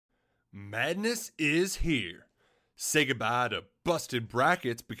Madness is here. Say goodbye to busted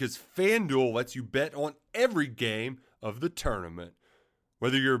brackets because FanDuel lets you bet on every game of the tournament.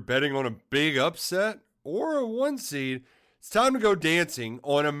 Whether you're betting on a big upset or a one seed, it's time to go dancing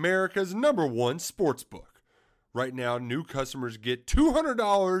on America's #1 sportsbook. Right now, new customers get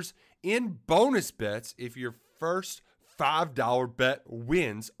 $200 in bonus bets if your first $5 bet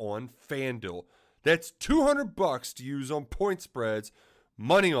wins on FanDuel. That's $200 to use on point spreads,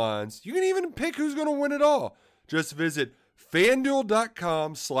 money lines. You can even pick who's going to win it all. Just visit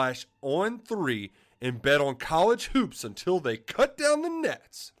FanDuel.com/on3 and bet on college hoops until they cut down the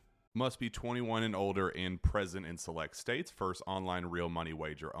nets. Must be 21 and older and present in select states. First online real money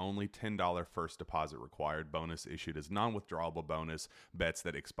wager only. $10 first deposit required. Bonus issued as non-withdrawable bonus. Bets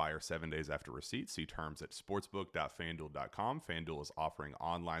that expire 7 days after receipt. See terms at sportsbook.fanduel.com. FanDuel is offering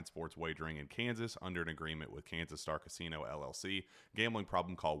online sports wagering in Kansas under an agreement with Kansas Star Casino, LLC. Gambling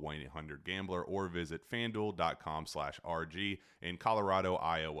problem? Call 1-800-GAMBLER or visit fanduel.com/RG in Colorado,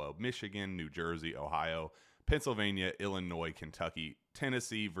 Iowa, Michigan, New Jersey, Ohio, Pennsylvania, Illinois, Kentucky,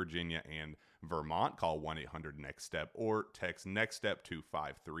 Tennessee, Virginia, and Vermont. Call 1-800-NEXT-STEP or text NEXT-STEP to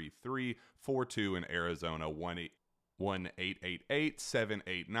 53342 in Arizona,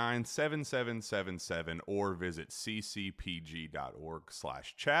 1-888-789-7777 or visit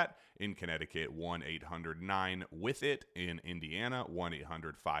ccpg.org/chat. In Connecticut, 1-800-9-WITH-IT. In Indiana,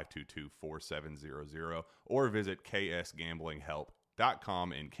 1-800-522-4700 or visit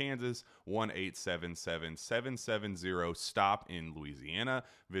ksgamblinghelp.com. In Kansas, 1-877-770-STOP in Louisiana.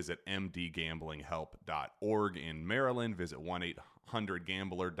 Visit mdgamblinghelp.org in Maryland. Visit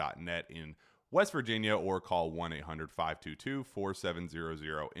 1-800-gambler.net in West Virginia or call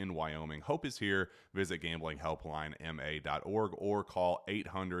 1-800-522-4700 in Wyoming. Hope is here. Visit gamblinghelplinema.org or call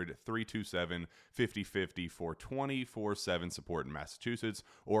 800-327-5050 for 24/7 support in Massachusetts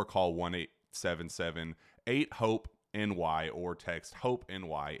or call 1-877-8-HOPE NY or text Hope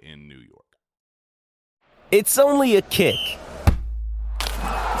NY in New York. It's only a kick,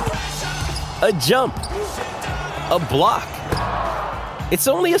 a jump, a block. It's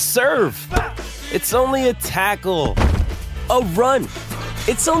only a serve. It's only a tackle, a run.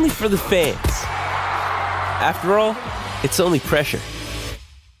 It's only for the fans. After all, it's only pressure.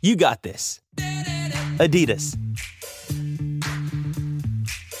 You got this. Adidas.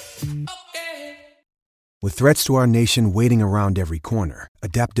 With threats to our nation waiting around every corner,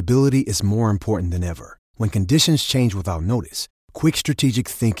 adaptability is more important than ever. When conditions change without notice, quick strategic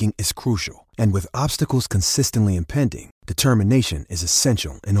thinking is crucial. And with obstacles consistently impending, determination is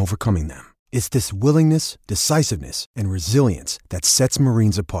essential in overcoming them. It's this willingness, decisiveness, and resilience that sets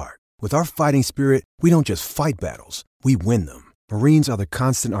Marines apart. With our fighting spirit, we don't just fight battles, we win them. Marines are the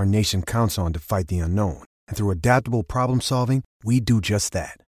constant our nation counts on to fight the unknown. And through adaptable problem solving, we do just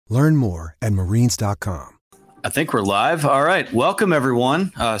that. Learn more at marines.com. I think we're live. All right. Welcome,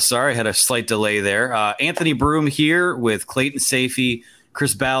 everyone. Sorry, I had a slight delay there. Anthony Broom here with Clayton Safey,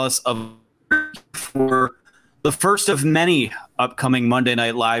 Chris Ballas for the first of many upcoming Monday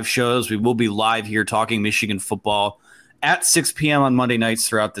Night Live shows. We will be live here talking Michigan football at 6 p.m. on Monday nights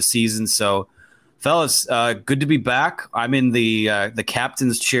throughout the season. So, fellas, good to be back. I'm in the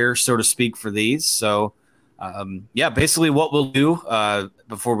captain's chair, so to speak, for these. So, basically what we'll do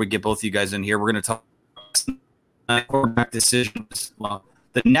before we get both of you guys in here, we're going to talk quarterback decisions. Well,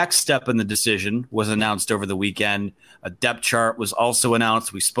 the next step in the decision was announced over the weekend. A depth chart was also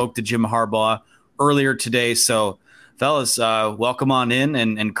announced. We spoke to Jim Harbaugh earlier today. So, fellas, welcome on in.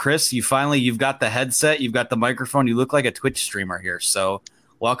 And Chris, you've got the headset, you've got the microphone. You look like a Twitch streamer here. So,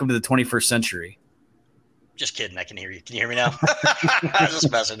 welcome to the 21st century. Just kidding. I can hear you. Can you hear me now? I was just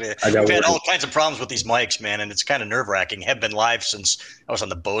messing with you. I've had all kinds of problems with these mics, man, and it's kind of nerve-wracking. Have been live since I was on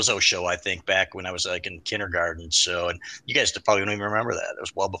the Bozo show, I think, back when I was like in kindergarten. So, and you guys probably don't even remember that. It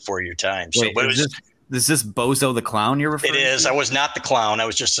was well before your time. So, wait, but is this Bozo the clown you're referring to? It is. I was not the clown. I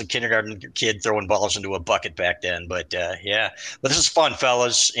was just a kindergarten kid throwing balls into a bucket back then. But yeah, but this is fun,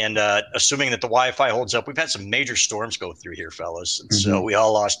 fellas. And assuming that the Wi-Fi holds up, we've had some major storms go through here, fellas. And so we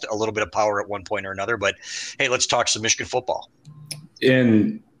all lost a little bit of power at one point or another. But hey, let's talk some Michigan football.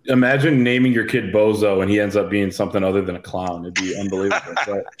 And imagine naming your kid Bozo and he ends up being something other than a clown. It'd be unbelievable.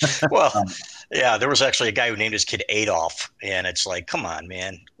 But, well, yeah, there was actually a guy who named his kid Adolf, and it's like, come on,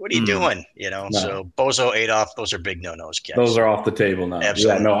 man, what are you doing? You know, no. So Bozo, Adolf, those are big no-nos, kids. Those are off the table now.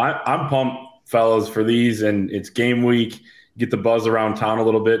 Absolutely. Yeah, no, I'm pumped, fellas, for these, and it's game week. Get the buzz around town a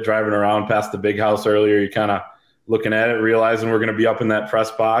little bit, driving around past the big house earlier. You kind of looking at it, realizing we're going to be up in that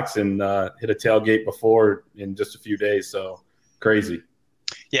press box and hit a tailgate before in just a few days. So crazy.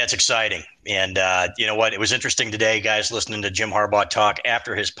 Yeah, it's exciting. And you know what? It was interesting today, guys, listening to Jim Harbaugh talk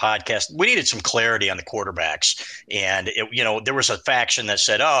after his podcast. We needed some clarity on the quarterbacks. And, there was a faction that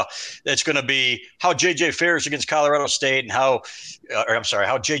said, oh, it's going to be how JJ fares against Colorado State and how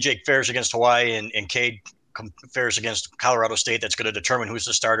JJ fares against Hawaii and Cade fares against Colorado State. That's going to determine who's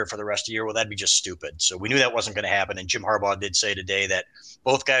the starter for the rest of the year. Well, that'd be just stupid. So we knew that wasn't going to happen. And Jim Harbaugh did say today that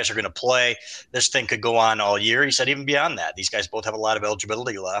both guys are going to play. This thing could go on all year. He said even beyond that. These guys both have a lot of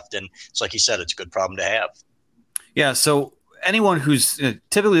eligibility left. And it's like he said, it's a good problem to have. Yeah, so anyone who's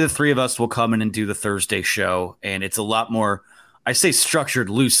typically the three of us will come in and do the Thursday show, and it's a lot more, I say structured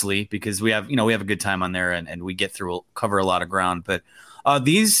loosely because we have a good time on there and we cover a lot of ground. But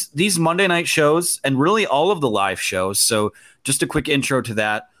these Monday night shows and really all of the live shows. So just a quick intro to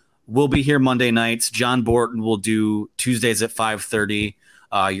that. We'll be here Monday nights. John Borton will do Tuesdays at 5:30.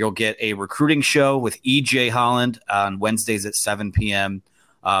 You'll get a recruiting show with E.J. Holland on Wednesdays at 7 p.m.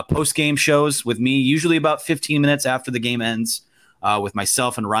 Post-game shows with me, usually about 15 minutes after the game ends, with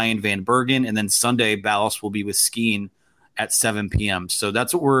myself and Ryan Van Bergen. And then Sunday, Ballas will be with Skeen at 7 p.m. So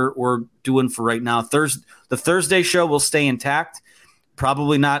that's what we're doing for right now. The Thursday show will stay intact.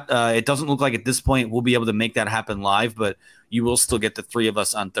 Probably not. It doesn't look like at this point we'll be able to make that happen live, but you will still get the three of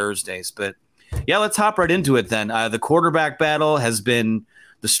us on Thursdays. But yeah, let's hop right into it then. The quarterback battle has been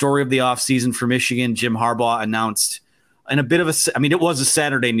the story of the offseason for Michigan. Jim Harbaugh announced in a bit of it was a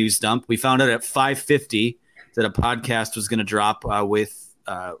Saturday news dump. We found out at 5:50 that a podcast was going to drop with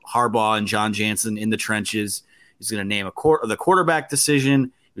Harbaugh and John Jansen in the trenches. He's going to name the quarterback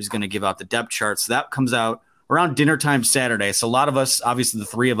decision. He's going to give out the depth chart. So that comes out around dinner time Saturday. So a lot of us, obviously the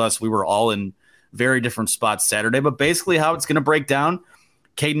three of us, we were all in very different spots Saturday. But basically how it's going to break down,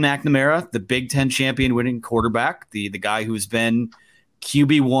 Caden McNamara, the Big Ten champion winning quarterback, the guy who's been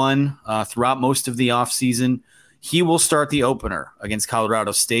QB1 throughout most of the offseason, he will start the opener against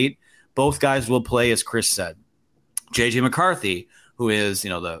Colorado State. Both guys will play, as Chris said. JJ McCarthy, who is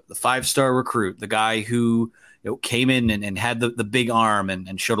the 5-star recruit, the guy who came in and had the big arm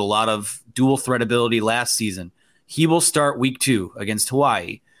and showed a lot of dual threat ability last season. He will start week 2 against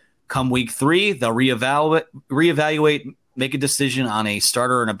Hawaii. Come week 3, they'll reevaluate, make a decision on a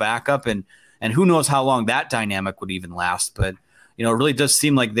starter and a backup, and who knows how long that dynamic would even last. But it really does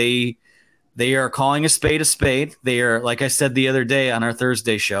seem like they are calling a spade a spade. They are, like I said the other day on our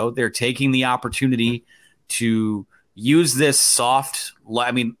Thursday show, they're taking the opportunity to use this soft.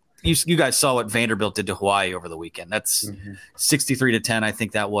 You guys saw what Vanderbilt did to Hawaii over the weekend. That's 63-10. I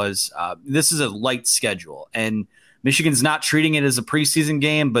think that was. This is a light schedule, and Michigan's not treating it as a preseason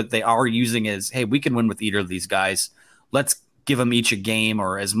game, but they are using it as, hey, we can win with either of these guys. Let's give them each a game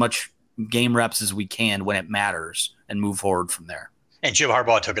or as much game reps as we can when it matters and move forward from there. And Jim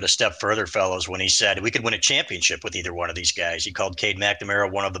Harbaugh took it a step further, fellows, when he said we could win a championship with either one of these guys. He called Cade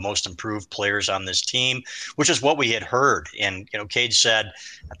McNamara one of the most improved players on this team, which is what we had heard. And, Cade said,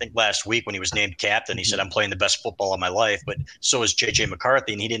 I think last week when he was named captain, he said, I'm playing the best football of my life, but so is J.J.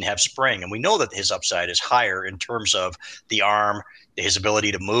 McCarthy, and he didn't have spring. And we know that his upside is higher in terms of the arm, his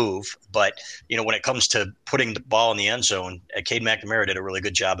ability to move. But, when it comes to putting the ball in the end zone, Cade McNamara did a really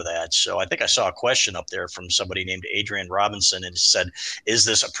good job of that. So I think I saw a question up there from somebody named Adrian Robinson, and it said, is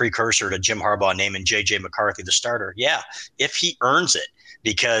this a precursor to Jim Harbaugh naming J.J. McCarthy the starter? Yeah, if he earns it,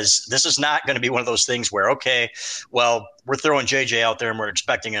 because this is not going to be one of those things where, okay, well, we're throwing J.J. out there and we're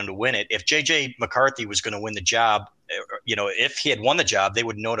expecting him to win it. If J.J. McCarthy was going to win the job, if he had won the job, they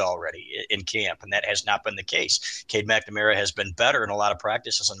would know it already in camp, and that has not been the case. Cade McNamara has been better in a lot of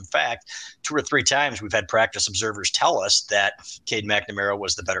practices. And in fact, 2 or 3 times we've had practice observers tell us that Cade McNamara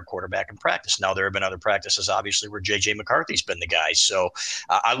was the better quarterback in practice. Now, there have been other practices, obviously, where J.J. McCarthy's been the guy. So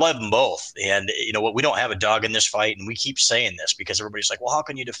I love them both. And, we don't have a dog in this fight, and we keep saying this because everybody's like, well, how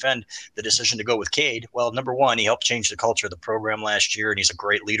can you defend the decision to go with Cade? Well, number one, he helped change the culture of the program last year, and he's a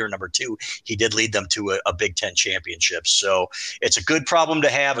great leader. Number 2, he did lead them to a Big Ten championship. So it's a good problem to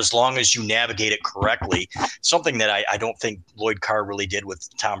have as long as you navigate it correctly. Something that I don't think Lloyd Carr really did with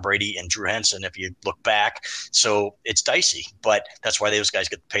Tom Brady and Drew Henson, if you look back. So it's dicey, but that's why those guys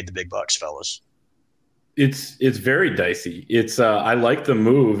get paid the big bucks, fellas. It's very dicey. It's I like the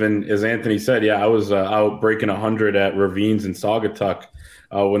move, and as Anthony said, I was out breaking 100 at Ravines and Saugatuck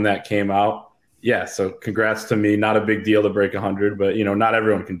when that came out. Yeah, so congrats to me. Not a big deal to break 100, but not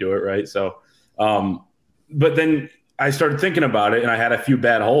everyone can do it, right? So, but then I started thinking about it, and I had a few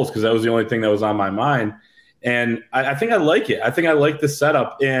bad holes because that was the only thing that was on my mind. And I think I like it. I think I like the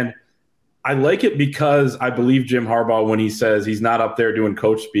setup, and I like it because I believe Jim Harbaugh when he says he's not up there doing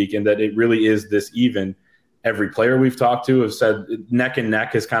coach speak and that it really is this even. Every player we've talked to have said neck and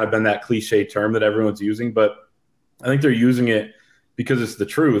neck has kind of been that cliche term that everyone's using, but I think they're using it because it's the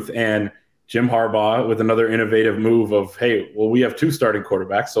truth. And Jim Harbaugh with another innovative move of, hey, well, we have 2 starting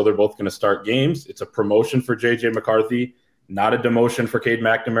quarterbacks, so they're both going to start games. It's a promotion for J.J. McCarthy, not a demotion for Cade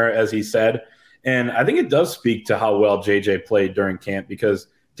McNamara, as he said. And I think it does speak to how well J.J. played during camp, because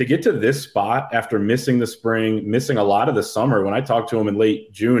to get to this spot after missing the spring, missing a lot of the summer, when I talked to him in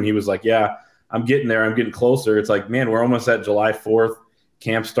late June, he was like, yeah, I'm getting there. I'm getting closer. It's like, man, we're almost at July 4th.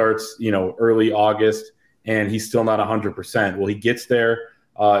 Camp starts, early August, and he's still not 100%. Well, he gets there.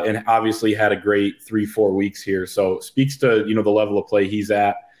 And obviously had a great 3-4 weeks here. So speaks to, the level of play he's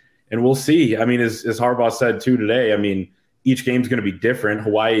at. And we'll see. I mean, as Harbaugh said too today, I mean, each game's going to be different.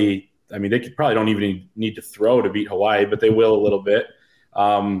 Hawaii, I mean, probably don't even need to throw to beat Hawaii, but they will a little bit.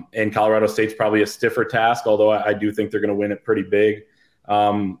 And Colorado State's probably a stiffer task, although I do think they're going to win it pretty big.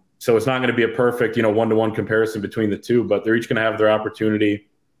 So it's not going to be a perfect, 1-to-1 comparison between the two, but they're each going to have their opportunity.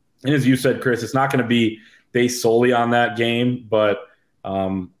 And as you said, Chris, it's not going to be based solely on that game, but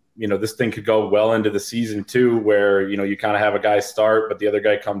this thing could go well into the season too, where, you kind of have a guy start, but the other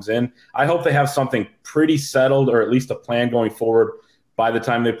guy comes in. I hope they have something pretty settled, or at least a plan going forward by the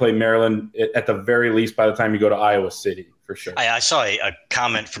time they play Maryland, at the very least, by the time you go to Iowa City, for sure. I saw a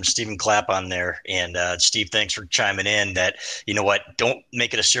comment from Stephen Clapp on there, and Steve, thanks for chiming in that, don't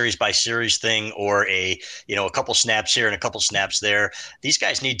make it a series by series thing, or a couple snaps here and a couple snaps there. These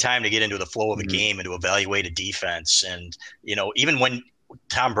guys need time to get into the flow of a game and to evaluate a defense. And, even when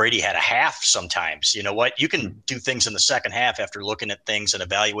Tom Brady had a half sometimes, you can do things in the second half after looking at things and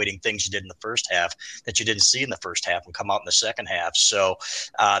evaluating things you did in the first half that you didn't see in the first half and come out in the second half. So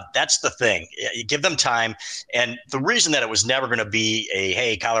that's the thing. You give them time. And the reason that it was never going to be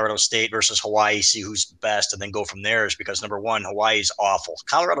hey, Colorado State versus Hawaii, see who's best and then go from there, is because, number one, Hawaii's awful.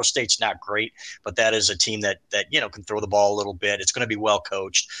 Colorado State's not great, but that is a team that can throw the ball a little bit. It's going to be well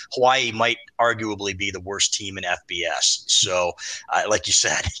coached. Hawaii might arguably be the worst team in FBS. So like you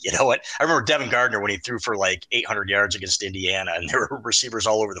said, you know what? I remember Devin Gardner when he threw for like 800 yards against Indiana, and there were receivers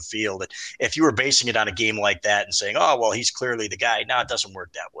all over the field. And if you were basing it on a game like that and saying, oh, well, he's clearly the guy, no, it doesn't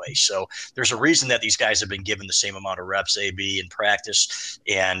work that way. So there's a reason that these guys have been given the same amount of reps, AB, in practice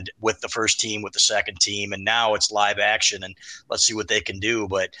and with the first team, with the second team, and now it's live action, and let's see what they can do.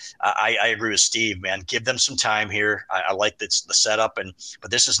 But I agree with Steve, man. Give them some time here. I like the setup, but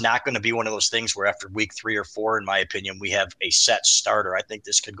this is not going to be one of those things where after week 3 or 4, in my opinion, we have a set starter. I think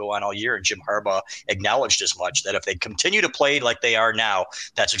this could go on all year, and Jim Harbaugh acknowledged as much, that if they continue to play like they are now,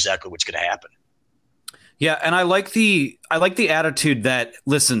 that's exactly what's going to happen. Yeah, and I like the attitude that,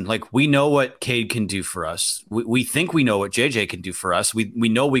 listen, like, we know what Cade can do for us. We think we know what JJ can do for us. We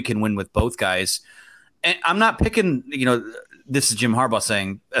know we can win with both guys. And I'm not picking, this is Jim Harbaugh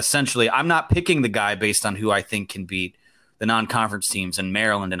saying, essentially, I'm not picking the guy based on who I think can beat the non-conference teams in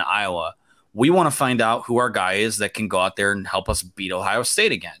Maryland and Iowa. We want to find out who our guy is that can go out there and help us beat Ohio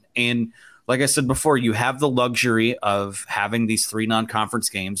State again. And like I said before, you have the luxury of having these 3 non-conference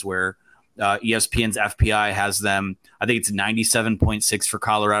games where ESPN's FPI has them, I think it's 97.6 for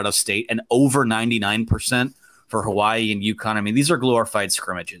Colorado State and over 99% for Hawaii and UConn. I mean, these are glorified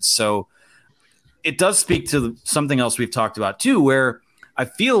scrimmages. So it does speak to something else we've talked about too, where I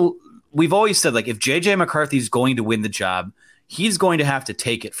feel we've always said, like, if JJ McCarthy is going to win the job, he's going to have to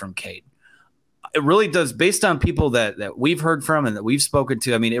take it from Cade. It really does, based on people that we've heard from and that we've spoken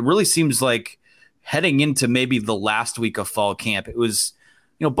to. I mean, it really seems like heading into maybe the last week of fall camp, it was,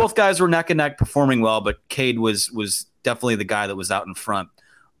 both guys were neck and neck performing well, but Cade was definitely the guy that was out in front.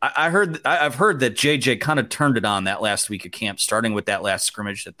 I've heard that JJ kind of turned it on that last week of camp, starting with that last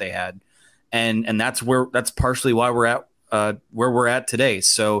scrimmage that they had. And that's partially why we're at where we're at today.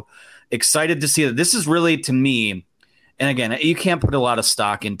 So excited to see that. This is really, to me, and again, you can't put a lot of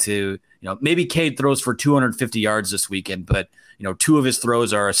stock into, maybe Cade throws for 250 yards this weekend, but 2 of his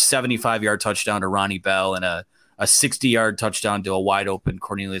throws are a 75-yard touchdown to Ronnie Bell and a 60-yard touchdown to a wide open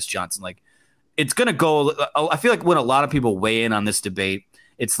Cornelius Johnson. Like, it's going to go. I feel like when a lot of people weigh in on this debate,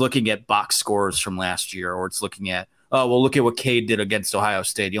 it's looking at box scores from last year, or it's looking at, oh, well, look at what Cade did against Ohio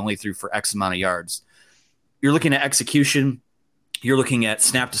State. He only threw for X amount of yards. You're looking at execution. You're looking at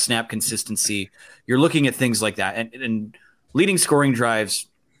snap-to-snap consistency. You're looking at things like that. And leading scoring drives,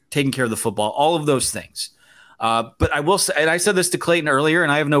 taking care of the football, all of those things. But I will say, and I said this to Clayton earlier,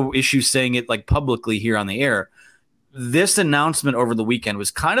 and I have no issue saying it like publicly here on the air, this announcement over the weekend was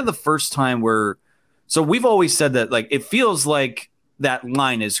kind of the first time where – so we've always said that, like, it feels like that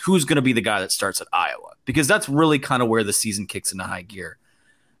line is who's going to be the guy that starts at Iowa, because that's really kind of where the season kicks into high gear.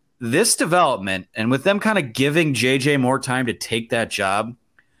 This development, and with them kind of giving JJ more time to take that job,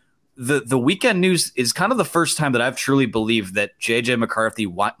 the weekend news is kind of the first time that I've truly believed that JJ McCarthy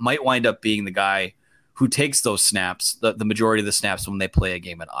might wind up being the guy who takes those snaps, the majority of the snaps when they play a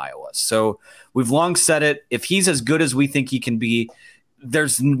game at Iowa. So we've long said it. If he's as good as we think he can be,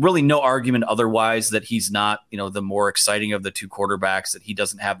 there's really no argument otherwise that he's not, the more exciting of the two quarterbacks, that he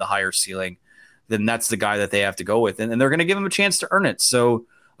doesn't have the higher ceiling. Then that's the guy that they have to go with. And they're going to give him a chance to earn it. So,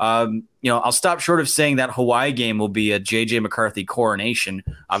 I'll stop short of saying that Hawaii game will be a J.J. McCarthy coronation.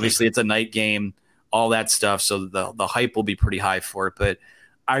 Obviously, it's a night game, all that stuff. So the hype will be pretty high for it. But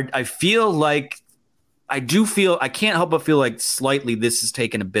I feel like I can't help but feel like slightly this has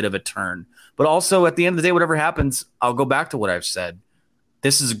taken a bit of a turn. But also at the end of the day, whatever happens, I'll go back to what I've said.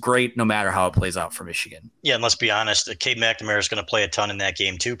 This is great no matter how it plays out for Michigan. Yeah, and let's be honest, Cade McNamara is going to play a ton in that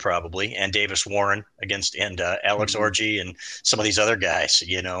game too, probably, and Davis Warren and Alex Orji and some of these other guys,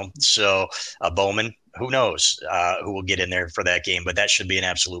 So Bowman, who knows who will get in there for that game, but that should be an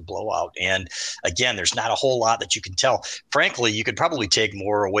absolute blowout. And again, there's not a whole lot that you can tell. Frankly, you could probably take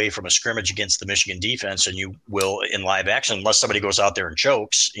more away from a scrimmage against the Michigan defense than you will in live action, unless somebody goes out there and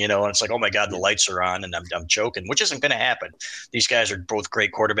chokes, and it's like, oh my God, the lights are on and I'm choking, which isn't going to happen. These guys are both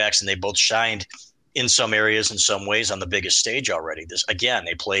great quarterbacks and they both shined in some areas, in some ways, on the biggest stage already.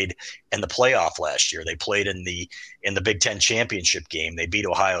 They played in the playoff last year. They played in the Big Ten championship game. They beat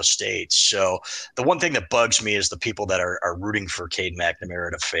Ohio State. So the one thing that bugs me is the people that are rooting for Cade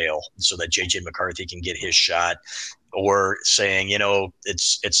McNamara to fail so that J.J. McCarthy can get his shot, or saying,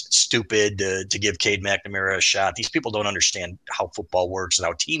 it's stupid to give Cade McNamara a shot. These people don't understand how football works and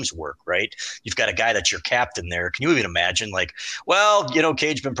how teams work, right? You've got a guy that's your captain there. Can you even imagine,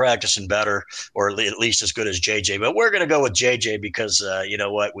 Cade's been practicing better, or at least as good as JJ, but we're going to go with JJ because,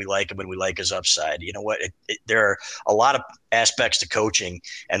 we like him and we like his upside. There are a lot of aspects to coaching,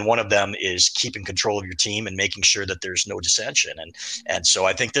 and one of them is keeping control of your team and making sure that there's no dissension. And so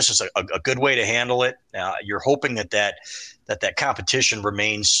I think this is a good way to handle it. You're hoping that competition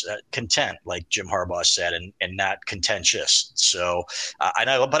remains content, like Jim Harbaugh said, and not contentious. So,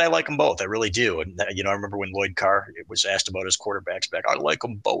 but I like them both. I really do. And, I remember when Lloyd Carr was asked about his quarterbacks back, I like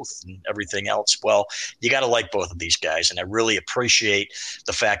them both and everything else. Well, you got to like both of these guys. And I really appreciate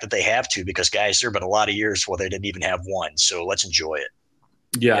the fact that they have to, because guys, there have been a lot of years where they didn't even have one. So let's enjoy it.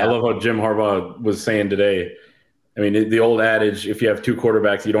 Yeah. I love how Jim Harbaugh was saying today, I mean, the old adage, if you have two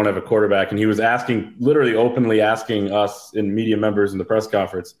quarterbacks, you don't have a quarterback. And he was literally openly asking us and media members in the press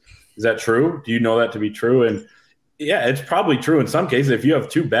conference, is that true? Do you know that to be true? And yeah, it's probably true in some cases. If you have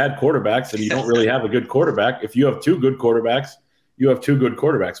two bad quarterbacks and you don't really have a good quarterback, if you have two good quarterbacks, you have two good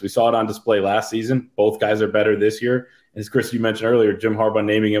quarterbacks. We saw it on display last season. Both guys are better this year. As Chris, you mentioned earlier, Jim Harbaugh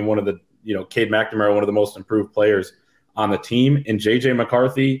naming him one of the, Cade McNamara, one of the most improved players on the team. And J.J.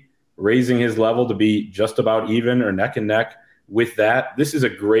 McCarthy raising his level to be just about even or neck and neck with that. This is a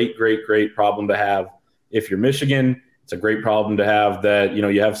great, great, great problem to have. If you're Michigan, it's a great problem to have that,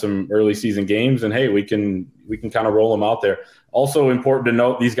 you have some early season games and hey, we can kind of roll them out there. Also important to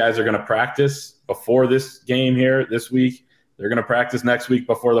note, these guys are going to practice before this game here this week. They're going to practice next week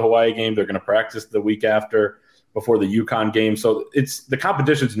before the Hawaii game. They're going to practice the week after before the UConn game. So the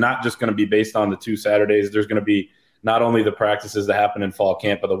competition's not just going to be based on the 2 Saturdays. There's going to be not only the practices that happen in fall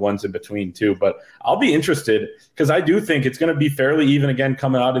camp, but the ones in between too. But I'll be interested because I do think it's going to be fairly even again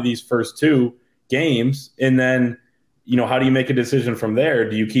coming out of these first 2 games. And then, how do you make a decision from there?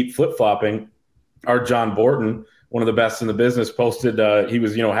 Do you keep flip-flopping? Our John Borton, one of the best in the business, posted he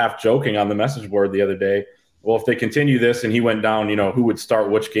was, half joking on the message board the other day. Well, if they continue this and he went down, who would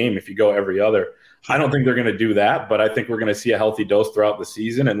start which game if you go every other? I don't think they're going to do that, but I think we're going to see a healthy dose throughout the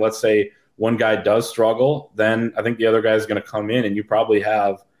season. And let's say one guy does struggle, then I think the other guy is going to come in and you probably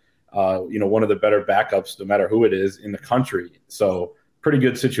have, one of the better backups, no matter who it is in the country. So pretty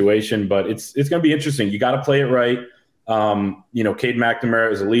good situation, but it's going to be interesting. You got to play it right. Cade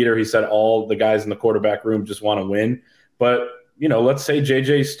McNamara is a leader. He said all the guys in the quarterback room just want to win, but let's say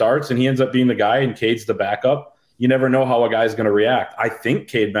JJ starts and he ends up being the guy and Cade's the backup. You never know how a guy's going to react. I think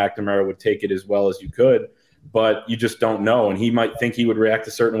Cade McNamara would take it as well as you could, but you just don't know. And he might think he would react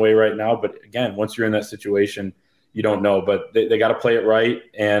a certain way right now. But again, once you're in that situation, you don't know. But they got to play it right.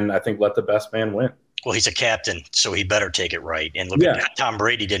 And I think let the best man win. Well, he's a captain, so he better take it right. And look, at Tom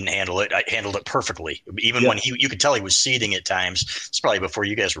Brady didn't handle it. I handled it perfectly. Even when you could tell he was seething at times. It's probably before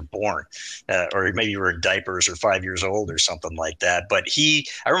you guys were born, or maybe you were in diapers or 5 years old or something like that. But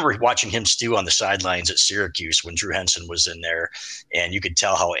I remember watching him stew on the sidelines at Syracuse when Drew Henson was in there, and you could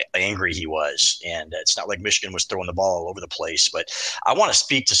tell how angry he was. And it's not like Michigan was throwing the ball all over the place. But I want to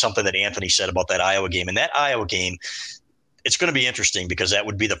speak to something that Anthony said about that Iowa game. And that Iowa game, it's going to be interesting because that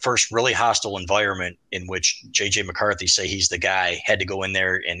would be the first really hostile environment in which J.J. McCarthy, say he's the guy, had to go in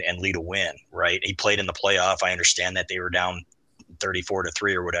there and lead a win, right? He played in the playoff. I understand that they were down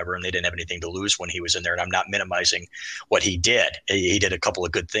 34-3 or whatever, and they didn't have anything to lose when he was in there. And I'm not minimizing what he did. He did a couple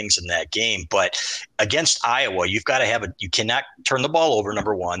of good things in that game, but against Iowa, you've got to you cannot turn the ball over.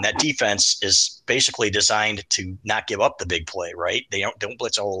 Number one, that defense is basically designed to not give up the big play, right? They don't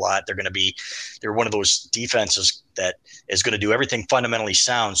blitz a whole lot. They're one of those defenses that is going to do everything fundamentally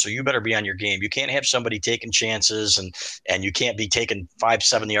sound. So you better be on your game. You can't have somebody taking chances, and you can't be taking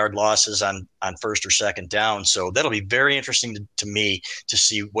 5-7 yard losses on first or second down. So that'll be very interesting to me to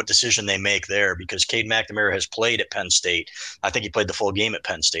see what decision they make there, because Cade McNamara has played at Penn State. I think he played the full game at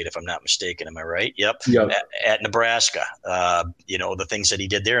Penn State, if I'm not mistaken. Am I right? Yep. At Nebraska, the things that he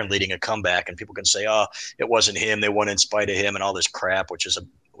did there and leading a comeback, and people can say, oh, it wasn't him. They won in spite of him and all this crap, which was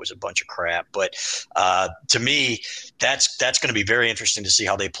a bunch of crap. But to me, that's going to be very interesting to see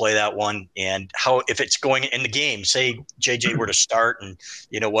how they play that one, and how, if it's going in the game, say JJ were to start and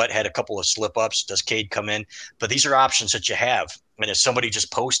had a couple of slip ups, does Cade come in? But these are options that you have. And as somebody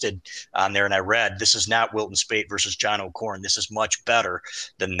just posted on there, and I read, this is not Wilton Spate versus John O'Corn. This is much better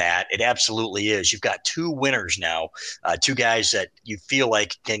than that. It absolutely is. You've got two winners now, two guys that you feel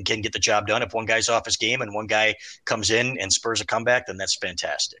like can get the job done. If one guy's off his game and one guy comes in and spurs a comeback, then that's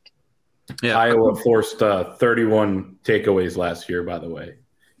fantastic. Yeah. Iowa forced 31 takeaways last year, by the way.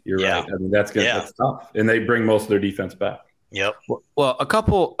 You're right. I mean, that's tough. And they bring most of their defense back. Yep. Well, a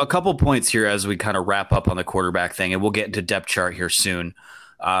couple points here as we kind of wrap up on the quarterback thing, and we'll get into depth chart here soon.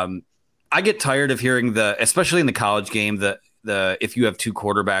 I get tired of hearing especially in the college game, the if you have two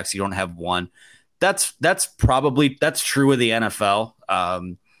quarterbacks, you don't have one. That's true of the NFL.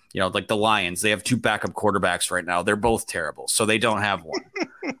 Like the Lions, they have two backup quarterbacks right now. They're both terrible, so they don't have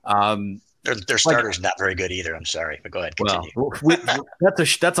one. Their starter's not very good either. I'm sorry, but go ahead. Continue. Well,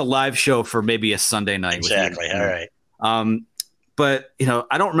 that's a live show for maybe a Sunday night. Exactly. All right. But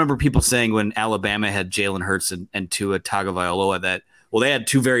I don't remember people saying when Alabama had Jalen Hurts and Tua Tagovailoa that, well, they had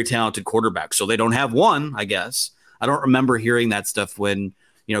two very talented quarterbacks, so they don't have one, I guess. I don't remember hearing that stuff when,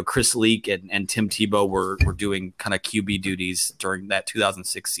 Chris Leak and Tim Tebow were doing kind of QB duties during that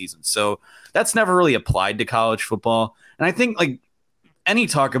 2006 season. So that's never really applied to college football. And I think like any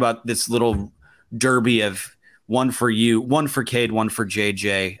talk about this little derby of one for you, one for Cade, one for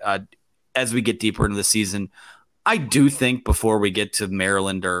JJ, as we get deeper into the season, I do think before we get to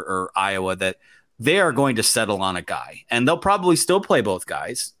Maryland or Iowa that they are going to settle on a guy, and they'll probably still play both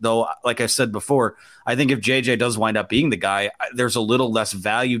guys. Though, like I said before, I think if JJ does wind up being the guy, there's a little less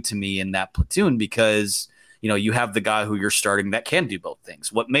value to me in that platoon because, you have the guy who you're starting that can do both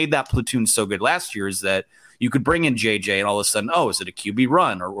things. What made that platoon so good last year is that you could bring in JJ and all of a sudden, is it a QB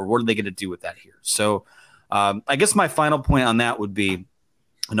run or what are they going to do with that here? So I guess my final point on that would be,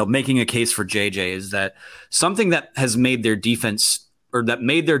 making a case for JJ is that something that has made their defense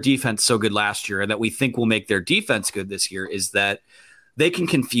so good last year and that we think will make their defense good this year is that they can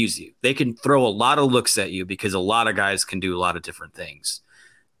confuse you. They can throw a lot of looks at you because a lot of guys can do a lot of different things.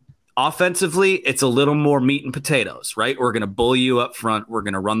 Offensively, it's a little more meat and potatoes, right? We're going to bully you up front. We're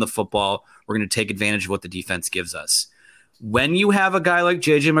going to run the football. We're going to take advantage of what the defense gives us. When you have a guy like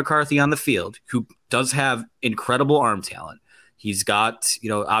JJ McCarthy on the field who does have incredible arm talent, he's got,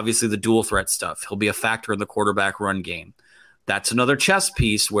 obviously the dual threat stuff. He'll be a factor in the quarterback run game. That's another chess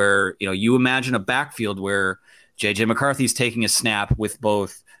piece where, you imagine a backfield where JJ McCarthy's taking a snap with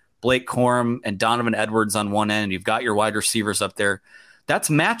both Blake Corum and Donovan Edwards on one end. You've got your wide receivers up there. That's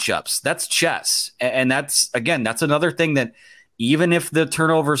matchups. That's chess. And that's another thing that even if the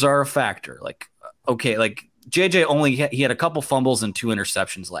turnovers are a factor, JJ he had a couple fumbles and 2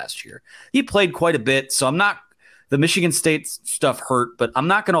 interceptions last year. He played quite a bit. So the Michigan State stuff hurt, but I'm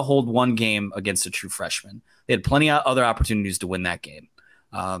not going to hold one game against a true freshman. They had plenty of other opportunities to win that game.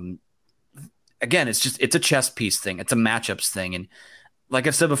 Again, it's a chess piece thing. It's a matchups thing. And like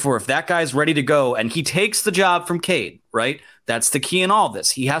I've said before, if that guy's ready to go and he takes the job from Cade, right? That's the key in all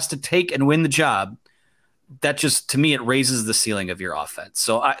this. He has to take and win the job. That just, to me, it raises the ceiling of your offense.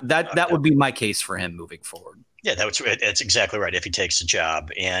 So that would be my case for him moving forward. Yeah, that's exactly right. If he takes the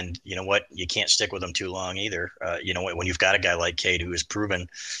job, and you know what, you can't stick with him too long either. When you've got a guy like Cade who has proven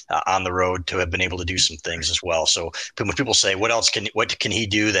on the road to have been able to do some things as well. So when people say, what can he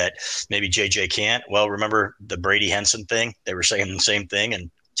do that maybe JJ can't? Well, remember the Brady Henson thing? They were saying the same thing, and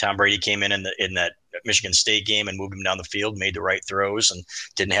Tom Brady came in that Michigan State game and moved him down the field, made the right throws, and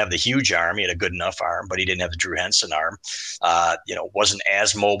didn't have the huge arm. He had a good enough arm, but he didn't have the Drew Henson arm. Wasn't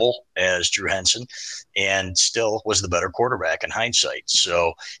as mobile as Drew Henson, and still was the better quarterback in hindsight.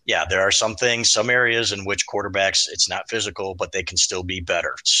 So, yeah, there are some areas in which quarterbacks, it's not physical, but they can still be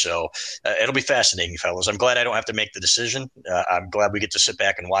better. So it'll be fascinating, fellas. I'm glad I don't have to make the decision. I'm glad we get to sit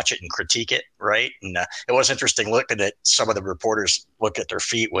back and watch it and critique it, right? And it was interesting looking at some of the reporters look at their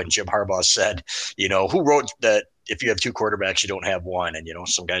feet when Jim Harbaugh said, who wrote that if you have two quarterbacks, you don't have one. And,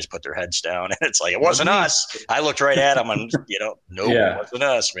 some guys put their heads down and it's like, it wasn't us. I looked right at them and, no, it wasn't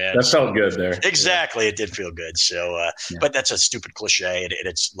us, man. That felt good there. Exactly. It did feel good. So, but that's a stupid cliche. And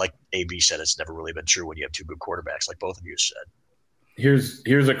it's like AB said, it's never really been true when you have two good quarterbacks, like both of you said.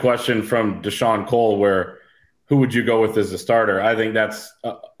 Here's a question from Deshaun Cole where who would you go with as a starter? I think that's,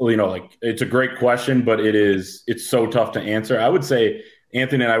 it's a great question, but it's so tough to answer. I would say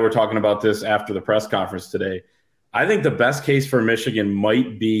Anthony and I were talking about this after the press conference today. I think the best case for Michigan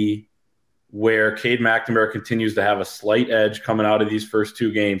might be where Cade McNamara continues to have a slight edge coming out of these first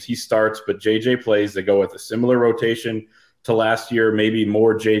two games. He starts, but JJ plays. They go with a similar rotation to last year, maybe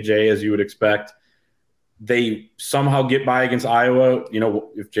more JJ as you would expect. They somehow get by against Iowa.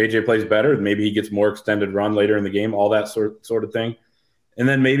 If JJ plays better, maybe he gets more extended run later in the game, all that sort of thing. And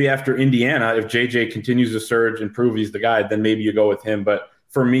then maybe after Indiana, if JJ continues to surge and prove he's the guy, then maybe you go with him. But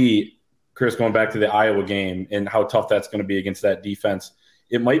for me, Chris, going back to the Iowa game and how tough that's going to be against that defense,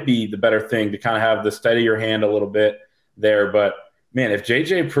 it might be the better thing to kind of have the steady your hand a little bit there. But, man, if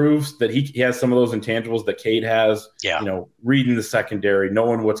JJ proves that he has some of those intangibles that Cade has, reading the secondary,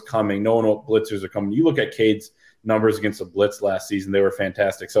 knowing what's coming, knowing what blitzers are coming. You look at Cade's numbers against the blitz last season, they were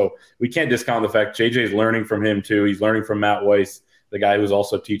fantastic. So we can't discount the fact JJ's learning from him too. He's learning from Matt Weiss, the guy who's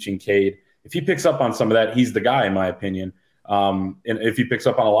also teaching Cade. If he picks up on some of that, he's the guy, in my opinion. And if he picks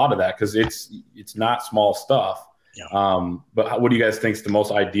up on a lot of that, because it's not small stuff. Yeah. But what do you guys think is the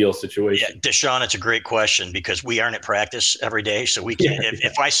most ideal situation? Yeah, Deshaun, it's a great question because we aren't at practice every day. So we can't,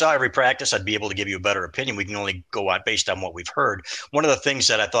 if I saw every practice, I'd be able to give you a better opinion. We can only go on based on what we've heard. One of the things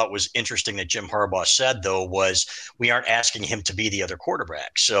that I thought was interesting that Jim Harbaugh said, though, was we aren't asking him to be the other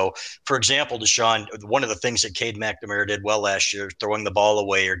quarterback. So, for example, Deshaun, one of the things that Cade McNamara did well last year, throwing the ball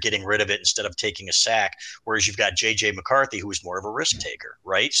away or getting rid of it instead of taking a sack, whereas you've got J.J. McCarthy, who is more of a risk taker,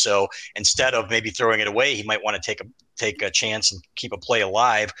 right? So instead of maybe throwing it away, he might want to take a chance and keep a play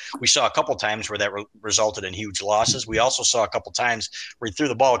alive. We saw a couple times where that resulted in huge losses. We also saw a couple times where he threw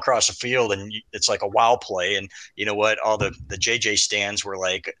the ball across the field and it's like a wow play. And you know what? All the JJ stands were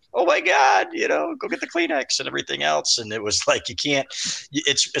like, oh my God, go get the Kleenex and everything else. And it was like,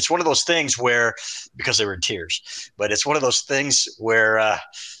 it's one of those things where, because they were in tears, but it's one of those things where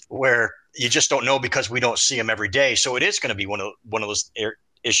you just don't know because we don't see him every day. So it is going to be one of those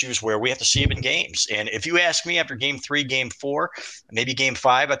issues where we have to see him in games. And if you ask me after game 3, game 4, maybe game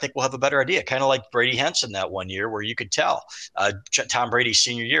 5, I think we'll have a better idea. Kind of like Brady Henson that one year where you could tell Tom Brady's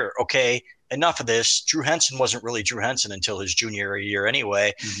senior year. Okay, enough of this. Drew Henson wasn't really Drew Henson until his junior year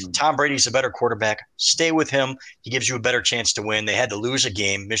anyway. Mm-hmm. Tom Brady's a better quarterback. Stay with him. He gives you a better chance to win. They had to lose a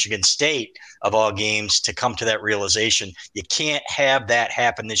game, Michigan State of all games, to come to that realization. You can't have that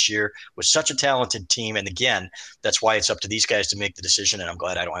happen this year with such a talented team. And again, that's why it's up to these guys to make the decision, and I'm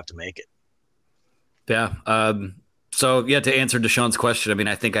glad I don't have to make it. Yeah. So, to answer Deshaun's question, I mean,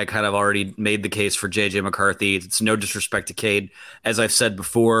 I think I kind of already made the case for J.J. McCarthy. It's no disrespect to Cade. As I've said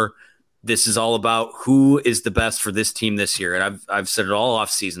before, this is all about who is the best for this team this year. And I've said it all off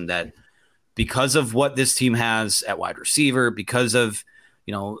season that because of what this team has at wide receiver, because of,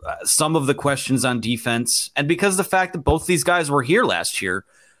 some of the questions on defense, and because of the fact that both these guys were here last year,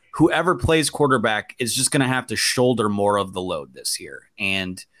 whoever plays quarterback is just going to have to shoulder more of the load this year.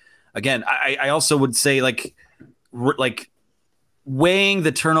 And again, I also would say like weighing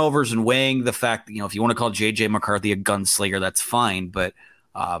the turnovers and weighing the fact that, if you want to call JJ McCarthy a gunslinger, that's fine. But,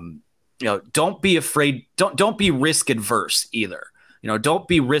 don't be afraid. Don't be risk adverse either. Don't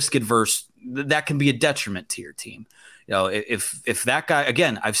be risk adverse. That can be a detriment to your team. If that guy,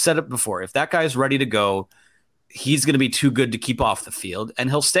 again, I've said it before, if that guy is ready to go, he's going to be too good to keep off the field and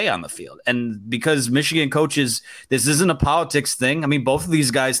he'll stay on the field. And because Michigan coaches, this isn't a politics thing. I mean, both of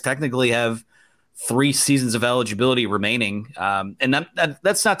these guys technically have 3 seasons of eligibility remaining. And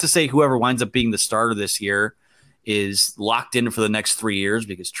that's not to say whoever winds up being the starter this year is locked in for the next 3 years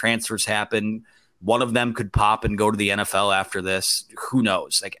because transfers happen. One of them could pop and go to the NFL after this. Who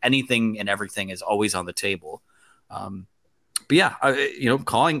knows? Like anything and everything is always on the table. But yeah,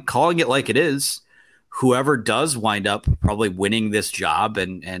 calling it like it is, whoever does wind up probably winning this job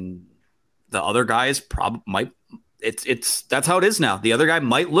and the other guys that's how it is now. The other guy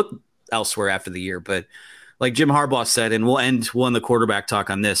might look elsewhere after the year. But like Jim Harbaugh said, and we'll end the quarterback talk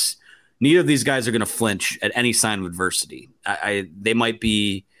on this, neither of these guys are going to flinch at any sign of adversity. They might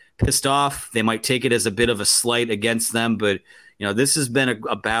be pissed off. They might take it as a bit of a slight against them, but this has been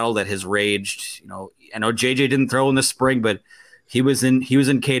a battle that has raged. I know JJ didn't throw in the spring, but he was in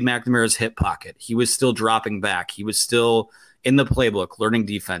Cade McNamara's hip pocket. He was still dropping back. He was still in the playbook, learning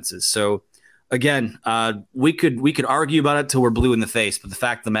defenses. So again, we could argue about it till we're blue in the face, but the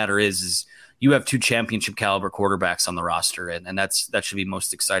fact of the matter is you have 2 championship caliber quarterbacks on the roster, and that should be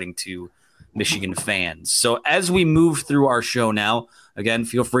most exciting to Michigan fans. So as we move through our show now, again,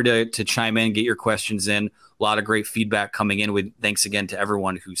 feel free to chime in, get your questions in. A lot of great feedback coming in. Thanks again to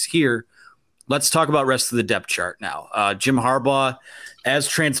everyone who's here. Let's talk about rest of the depth chart now. Jim Harbaugh, as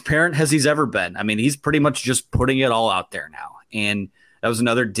transparent as he's ever been. I mean, he's pretty much just putting it all out there now. And that was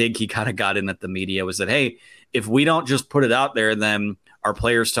another dig he kind of got in at the media, was that, hey, if we don't just put it out there, then our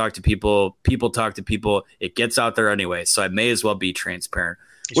players talk to people, people talk to people, it gets out there anyway. So I may as well be transparent,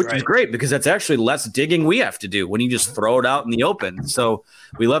 which is great because that's actually less digging we have to do when you just throw it out in the open. So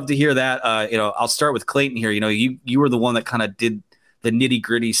we love to hear that. I'll start with Clayton here. You were the one that kind of did the nitty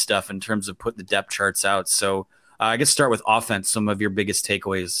gritty stuff in terms of putting the depth charts out. So I guess start with offense, some of your biggest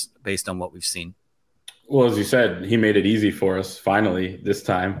takeaways based on what we've seen. Well, as you said, he made it easy for us finally this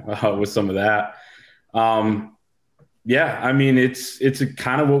time with some of that. Yeah, I mean, it's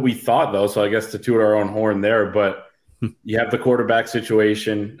kind of what we thought, though. So I guess to toot our own horn there, but you have the quarterback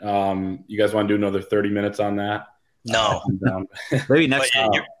situation. You guys want to do another 30 minutes on that? No. Maybe next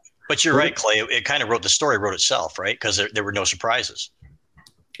time. But you're right, Clay. It kind of the story wrote itself, right? Because there were no surprises.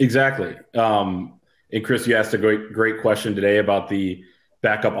 Exactly. And Chris, you asked a great question today about the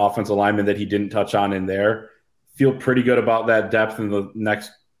backup offensive lineman that he didn't touch on in there. Feel pretty good about that depth in the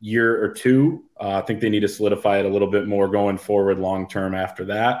next year or two. I think they need to solidify it a little bit more going forward long-term after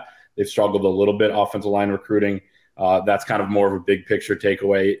that. They've struggled a little bit offensive line recruiting. That's kind of more of a big picture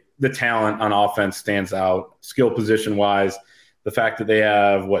takeaway. The talent on offense stands out skill position wise. The fact that they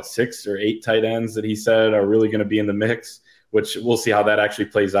have 6 or 8 tight ends that he said are really going to be in the mix, which we'll see how that actually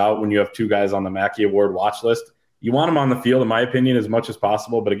plays out when you have 2 guys on the Mackey Award watch list. You want them on the field, in my opinion, as much as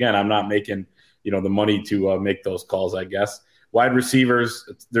possible. But again, I'm not making, the money to make those calls, I guess. Wide receivers,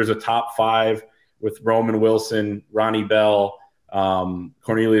 there's a top 5 with Roman Wilson, Ronnie Bell,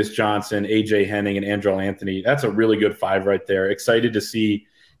 Cornelius Johnson, AJ Henning, and Andrell Anthony. That's a really good 5 right there. Excited to see,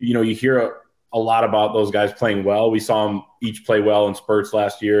 you hear a lot about those guys playing well. We saw them each play well in spurts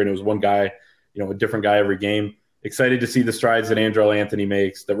last year, and it was one guy, a different guy every game. Excited to see the strides that Andrell Anthony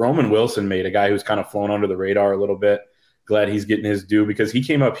makes, that Roman Wilson made, a guy who's kind of flown under the radar a little bit. Glad he's getting his due because he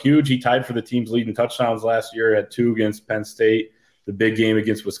came up huge. He tied for the team's leading touchdowns last year at 2 against Penn State, the big game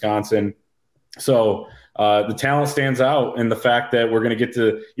against Wisconsin. So the talent stands out, and the fact that we're going to get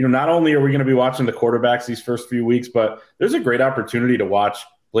to, not only are we going to be watching the quarterbacks these first few weeks, but there's a great opportunity to watch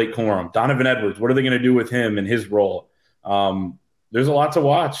Blake Corum, Donovan Edwards. What are they going to do with him and his role? There's a lot to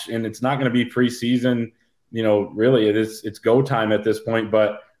watch, and it's not going to be preseason. Really it's go time at this point,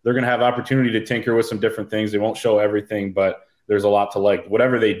 but they're going to have opportunity to tinker with some different things. They won't show everything, but there's a lot to like.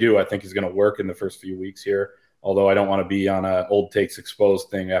 Whatever they do, I think is going to work in the first few weeks here. Although I don't want to be on a old takes exposed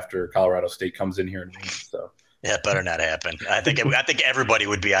thing after Colorado State comes in here and wins. So yeah, it better not happen. I think everybody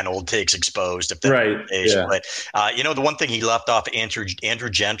would be on old takes exposed if that right. were the case. Yeah. But the one thing he left off Andrew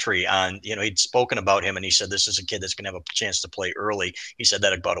Gentry on, he'd spoken about him and he said this is a kid that's going to have a chance to play early. He said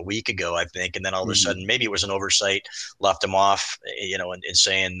that about a week ago, I think, and then all of a sudden maybe it was an oversight, left him off, in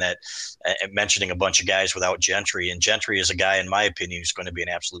saying that, mentioning a bunch of guys without Gentry, and Gentry is a guy, in my opinion, who's going to be an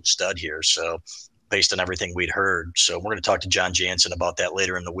absolute stud here. So, based on everything we'd heard. So we're going to talk to John Jansen about that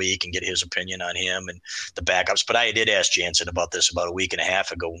later in the week and get his opinion on him and the backups. But I did ask Jansen about this about a week and a half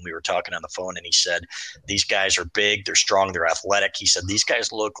ago when we were talking on the phone, and he said, these guys are big, they're strong, they're athletic. He said, these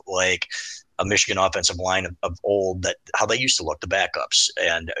guys look like a Michigan offensive line of old, that how they used to look, the backups.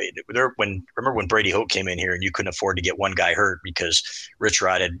 And remember when Brady Hoke came in here and you couldn't afford to get one guy hurt because Rich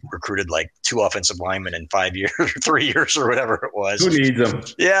Rod had recruited like 2 offensive linemen in 5 years or 3 years or whatever it was. Who needs them?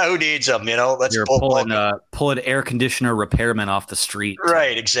 Yeah, who needs them? Let's pull an air conditioner repairman off the street.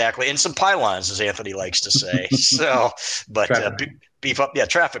 Right, exactly. And some pylons, as Anthony likes to say. So, but beef up,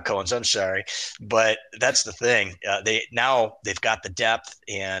 traffic cones. I'm sorry, but that's the thing. They've got the depth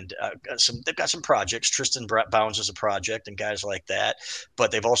and they've got some projects. Tristan Bounds is a project and guys like that, but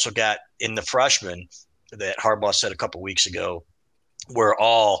they've also got in the freshmen that Harbaugh said a couple of weeks ago, were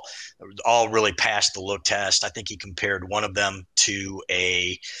all really passed the look test. I think he compared one of them to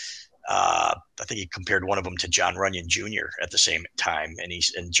I think he compared one of them to John Runyon Jr. at the same time,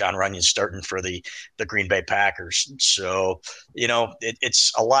 and John Runyon's starting for the Green Bay Packers. So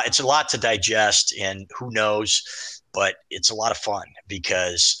it's a lot. It's a lot to digest, and who knows. But it's a lot of fun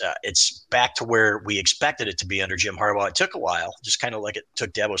because it's back to where we expected it to be under Jim Harbaugh. It took a while, just kind of like it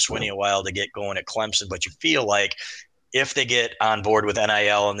took Dabo Swinney a while to get going at Clemson. But you feel like if they get on board with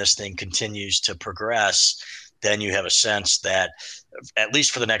NIL and this thing continues to progress, then you have a sense that at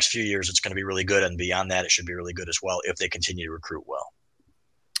least for the next few years, it's going to be really good. And beyond that, it should be really good as well if they continue to recruit well.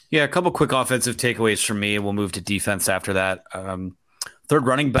 Yeah, a couple quick offensive takeaways from me. We'll move to defense after that. Third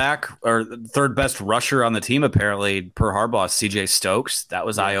running back or third best rusher on the team, apparently, per Harbaugh, CJ Stokes. That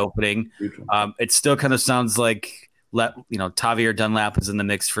was eye-opening. It still kind of sounds like, Tavier Dunlap is in the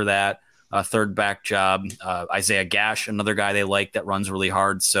mix for that third back job. Isaiah Gash, another guy they like that runs really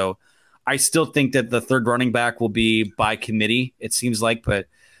hard. So I still think that the third running back will be by committee, it seems like, but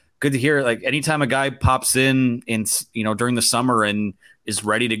good to hear. Like anytime a guy pops in during the summer and is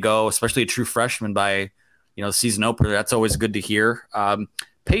ready to go, especially a true freshman by the season opener, that's always good to hear.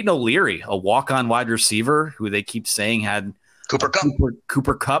 Peyton O'Leary, a walk-on wide receiver who they keep saying had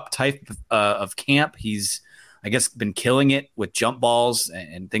Cooper Kupp type of camp. He's, I guess, been killing it with jump balls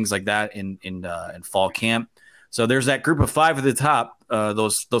and things like that in fall camp. So there's that group of five at the top,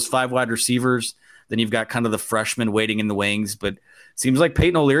 those five wide receivers. Then you've got kind of the freshmen waiting in the wings, but seems like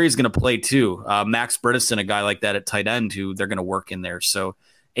Peyton O'Leary is going to play too. Max Bredesen, a guy like that at tight end, who they're going to work in there. So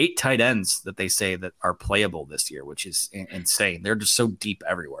 8 tight ends that they say that are playable this year, which is insane. They're just so deep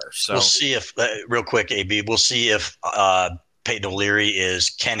everywhere. So we'll see if real quick, AB, we'll see if Peyton O'Leary is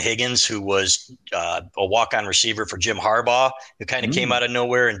Ken Higgins, who was a walk-on receiver for Jim Harbaugh, who kind of came out of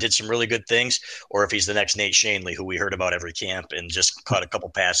nowhere and did some really good things, or if he's the next Nate Shanley, who we heard about every camp and just caught a couple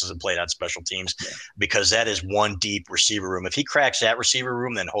passes and played on special teams, because that is one deep receiver room. If he cracks that receiver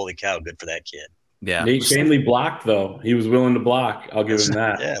room, then holy cow, good for that kid. Yeah, Nate Shanley blocked, though. He was willing to block. I'll give him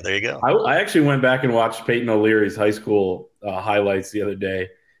that. Yeah, there you go. I actually went back and watched Peyton O'Leary's high school highlights the other day.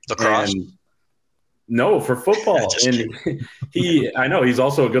 Lacrosse? No, for football. And I know he's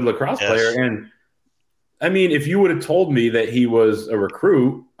also a good lacrosse player. And I mean, if you would have told me that he was a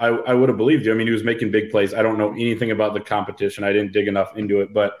recruit, I would have believed you. I mean, he was making big plays. I don't know anything about the competition. I didn't dig enough into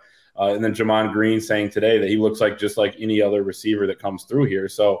it. But and then Jamon Green saying today that he looks like just like any other receiver that comes through here.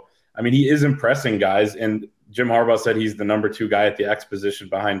 So, I mean, he is impressing guys. And Jim Harbaugh said he's the number 2 guy at the X position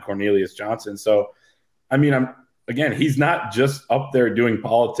behind Cornelius Johnson. So, I mean, Again, he's not just up there doing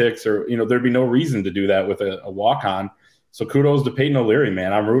politics or, there'd be no reason to do that with a walk-on. So kudos to Peyton O'Leary,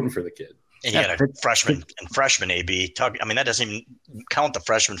 man. I'm rooting for the kid. And you got a freshman AB. That doesn't even count the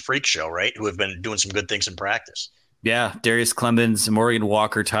freshman freak show, right? Who have been doing some good things in practice. Yeah, Darius Clemens, Morgan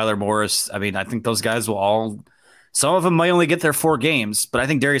Walker, Tyler Morris. I mean, I think those guys will all – some of them might only get their 4 games, but I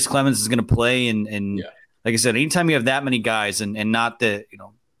think Darius Clemens is going to play. And like I said, anytime you have that many guys and not the –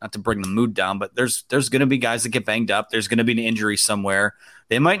 not to bring the mood down, but there's going to be guys that get banged up. There's going to be an injury somewhere.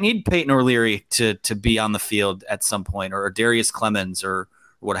 They might need Peyton O'Leary to be on the field at some point, or Darius Clemens or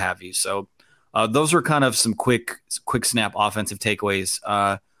what have you. So those are kind of some quick snap offensive takeaways.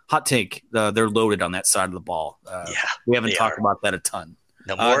 Hot take, they're loaded on that side of the ball. We haven't talked about that a ton.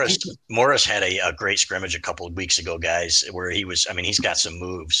 No, Morris had a great scrimmage a couple of weeks ago, guys, where he's got some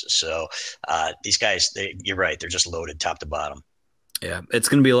moves. So these guys, you're right. They're just loaded top to bottom. Yeah, it's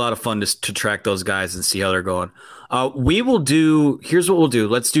going to be a lot of fun to track those guys and see how they're going. Here's what we'll do.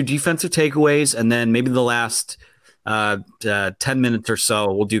 Let's do defensive takeaways, and then maybe the last 10 minutes or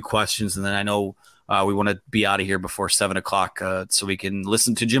so, we'll do questions. And then I know we want to be out of here before 7 o'clock so we can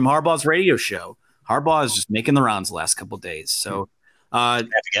listen to Jim Harbaugh's radio show. Harbaugh is just making the rounds the last couple of days. So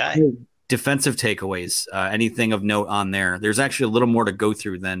defensive takeaways, anything of note on there? There's actually a little more to go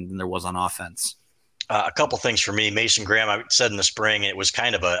through than there was on offense. A couple things for me. Mason Graham, I said in the spring, it was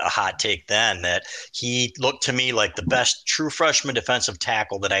kind of a hot take then, that he looked to me like the best true freshman defensive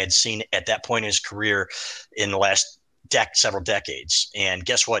tackle that I had seen at that point in his career in the last several decades. And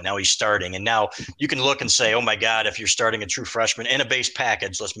guess what? Now he's starting. And now you can look and say, oh my God, if you're starting a true freshman in a base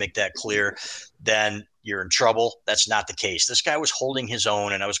package, let's make that clear, then you're in trouble. That's not the case. This guy was holding his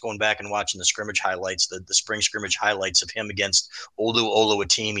own, and I was going back and watching the scrimmage highlights, the spring scrimmage highlights of him against Olu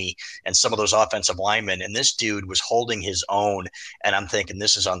Oluwatimi and some of those offensive linemen, and this dude was holding his own, and I'm thinking,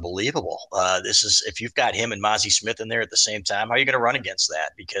 this is unbelievable. If you've got him and Mozzie Smith in there at the same time, how are you going to run against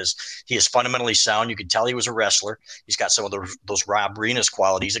that? Because he is fundamentally sound. You can tell he was a wrestler. He's got some of those Rob Renas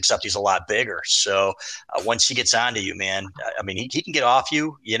qualities, except he's a lot bigger. So once he gets onto you, man, I mean, he can get off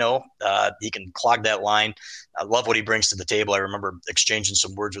you, he can clog that line line. I love what he brings to the table. I remember exchanging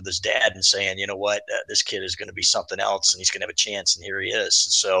some words with his dad and saying, you know what, this kid is going to be something else and he's going to have a chance. And here he is.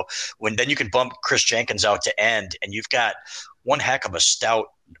 So then you can bump Chris Jenkins out to end, and you've got one heck of a stout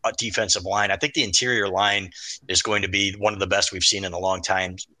defensive line. I think the interior line is going to be one of the best we've seen in a long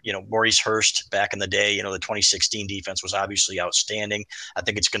time. Maurice Hurst back in the day, the 2016 defense was obviously outstanding. I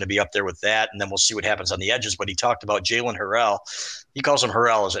think it's going to be up there with that. And then we'll see what happens on the edges. But he talked about Jalen Harrell. He calls him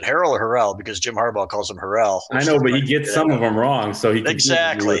Harrell. Is it Harrell or Harrell? Because Jim Harbaugh calls him Harrell. I know, but he gets some of them wrong. So he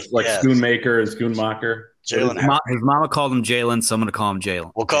exactly like Schoonmaker and Schoonmacher. His mama called him Jalen, so I'm going to call him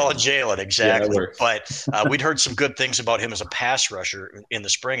Jalen. We'll call it Jalen, exactly. Yeah, but we'd heard some good things about him as a pass rusher in the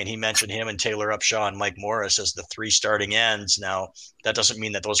spring, and he mentioned him and Taylor Upshaw and Mike Morris as the 3 starting ends. Now, that doesn't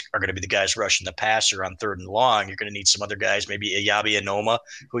mean that those are going to be the guys rushing the passer on 3rd and long. You're going to need some other guys, maybe Eyabi Anoma,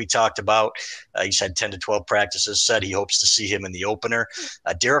 who he talked about. He's had 10 to 12 practices, said he hopes to see him in the opener.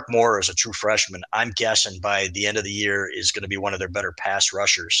 Derek Moore is a true freshman. I'm guessing by the end of the year is going to be one of their better pass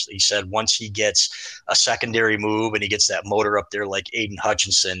rushers. He said once he gets a secondary move and he gets that motor up there like Aiden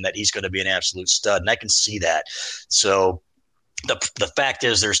Hutchinson, that he's going to be an absolute stud. And I can see that. So the fact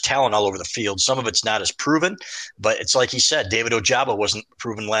is there's talent all over the field. Some of it's not as proven, but it's like he said, David Ojabo wasn't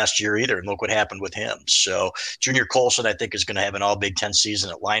proven last year either. And look what happened with him. So Junior Colson, I think, is going to have an all Big Ten season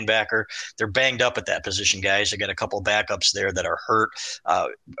at linebacker. They're banged up at that position, guys. They got a couple of backups there that are hurt,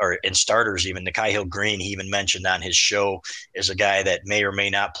 or in starters even. Nikhai Hill-Green, he even mentioned on his show, is a guy that may or may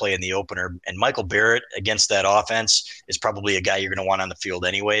not play in the opener. And Michael Barrett against that offense is probably a guy you're going to want on the field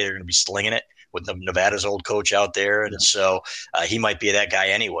anyway. They're going to be slinging it with Nevada's old coach out there. And so he might be that guy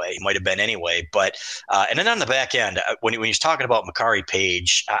anyway. He might have been anyway. But and then on the back end, when he's talking about Makari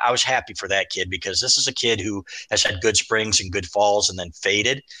Page, I was happy for that kid, because this is a kid who has had good springs and good falls and then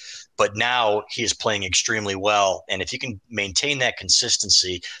faded. But now he is playing extremely well. And if you can maintain that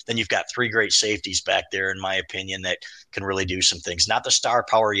consistency, then you've got 3 great safeties back there, in my opinion, that can really do some things. Not the star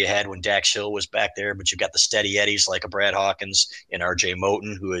power you had when Dax Hill was back there, but you've got the steady eddies like a Brad Hawkins and RJ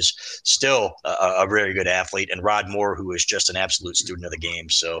Moten, who is still a very good athlete, and Rod Moore, who is just an absolute student of the game.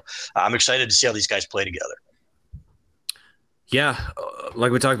 So I'm excited to see how these guys play together. Yeah,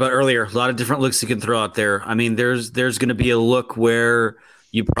 like we talked about earlier, a lot of different looks you can throw out there. I mean, there's going to be a look where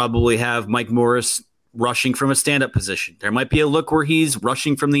you probably have Mike Morris rushing from a stand-up position. There might be a look where he's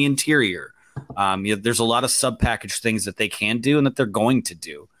rushing from the interior. There's a lot of sub-package things that they can do and that they're going to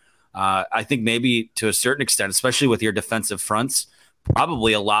do. I think maybe to a certain extent, especially with your defensive fronts,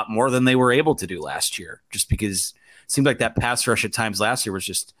 probably a lot more than they were able to do last year, just because it seemed like that pass rush at times last year was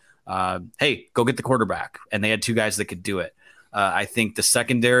just, hey, go get the quarterback. And they had 2 guys that could do it. I think the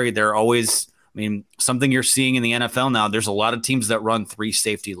secondary, they're always – something you're seeing in the NFL now, there's a lot of teams that run 3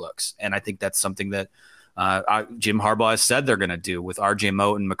 safety looks. And I think that's something that Jim Harbaugh has said they're going to do with RJ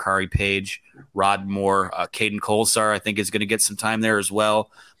Moten, Makari Page, Rod Moore, Caden Colsar, I think is going to get some time there as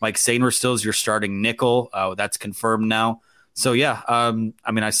well. Mike Sainer still is your starting nickel. That's confirmed now. So, yeah,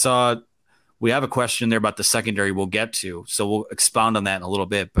 I saw we have a question there about the secondary we'll get to. So we'll expound on that in a little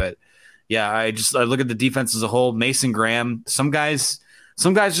bit. But, yeah, I look at the defense as a whole. Mason Graham, some guys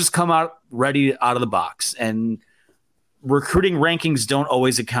just come out ready out of the box, and recruiting rankings don't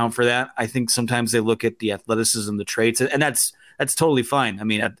always account for that. I think sometimes they look at the athleticism, the traits, and that's totally fine. I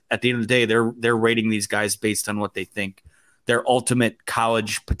mean, at the end of the day, they're rating these guys based on what they think their ultimate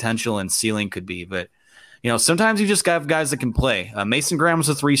college potential and ceiling could be. But, sometimes you just have guys that can play. Mason Graham was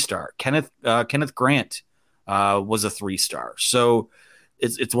a 3-star. Kenneth Grant was a 3-star. So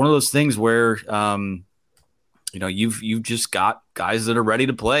it's one of those things where, you've just got guys that are ready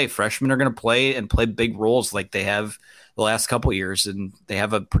to play. Freshmen are going to play and play big roles like they have the last couple of years, and they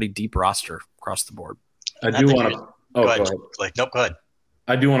have a pretty deep roster across the board. I do want to. Go ahead. Nope, go ahead.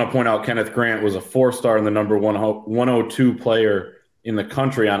 I do want to point out Kenneth Grant was a 4-star and the number 102 player in the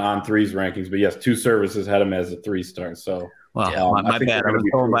country on On3's rankings. But yes, 2 services had him as a 3-star. So, my bad. I was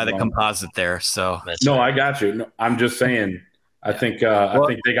going by the composite there. So I got you. No, I'm just saying. I think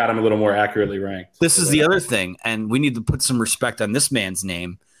they got him a little more accurately ranked. This is the other thing, and we need to put some respect on this man's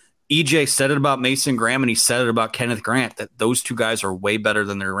name. EJ said it about Mason Graham, and he said it about Kenneth Grant, that those 2 guys are way better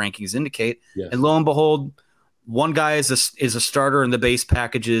than their rankings indicate. Yes. And lo and behold, one guy is a starter in the base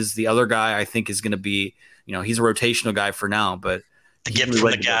packages. The other guy, I think, is going to be, he's a rotational guy for now, but the gift from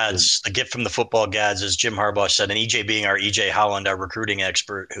the gods, the gift from the football gods, as Jim Harbaugh said, and EJ being our EJ Holland, our recruiting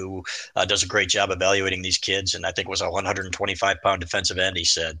expert, who does a great job evaluating these kids, and I think was a 125-pound defensive end, he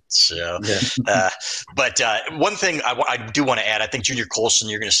said. So, but one thing I do want to add, I think Junior Colson,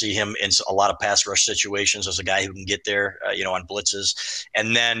 you're going to see him in a lot of pass rush situations as a guy who can get there, on blitzes.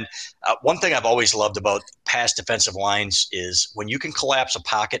 And then one thing I've always loved about past defensive lines is when you can collapse a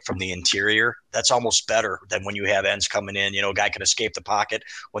pocket from the interior that's almost better than when you have ends coming in. A guy can escape the pocket.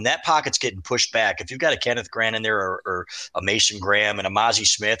 When that pocket's getting pushed back, if you've got a Kenneth Grant in there or a Mason Graham and a Mozzie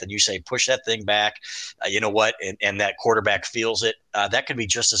Smith, and you say push that thing back, you know what, and that quarterback feels it, that could be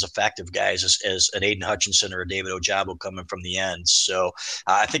just as effective, guys, as an Aiden Hutchinson or a David Ojabo coming from the end. So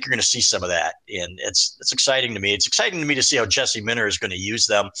I think you're going to see some of that, and it's exciting to me. It's exciting to me to see how Jesse Minter is going to use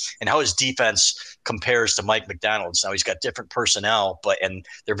them and how his defense compares to Mike McDonald's. Now he's got different personnel, and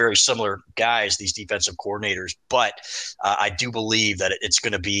they're very similar guys, these defensive coordinators. But I do believe that it's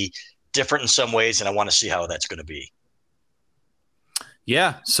going to be different in some ways, and I want to see how that's going to be.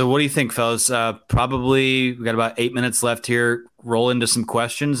 Yeah. So what do you think, fellas? Probably we got about 8 minutes left here. Roll into some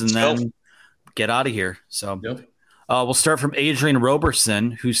questions and then get out of here. So we'll start from Adrian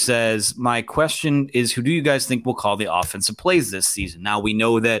Roberson, who says, my question is, who do you guys think will call the offensive plays this season? Now we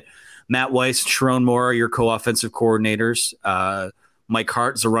know that Matt Weiss and Sharon Moore are your co-offensive coordinators. Mike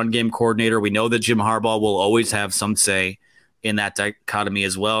Hart's a run game coordinator. We know that Jim Harbaugh will always have some say in that dichotomy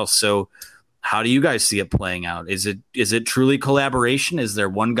as well. So how do you guys see it playing out? Is it truly collaboration? Is there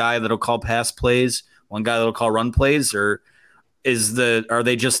one guy that'll call pass plays, one guy that'll call run plays, or are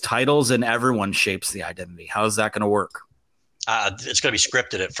they just titles and everyone shapes the identity? How is that going to work? It's going to be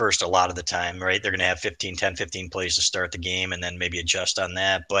scripted at first a lot of the time, right? They're going to have 15 plays to start the game and then maybe adjust on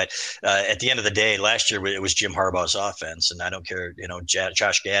that. But at the end of the day, last year it was Jim Harbaugh's offense. And I don't care,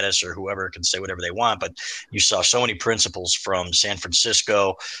 Josh Gaddis or whoever can say whatever they want, but you saw so many principles from San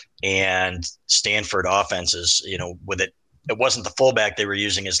Francisco and Stanford offenses, with it. It wasn't the fullback they were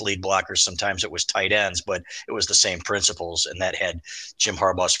using as lead blockers. Sometimes it was tight ends, but it was the same principles. And that had Jim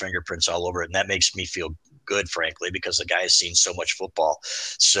Harbaugh's fingerprints all over it. And that makes me feel good, frankly, because the guy has seen so much football.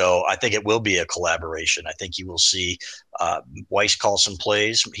 So I think it will be a collaboration. I think you will see Weiss call some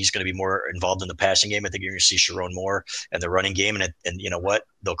plays. He's going to be more involved in the passing game. I think you're going to see Sharon Moore and the running game. And you know what?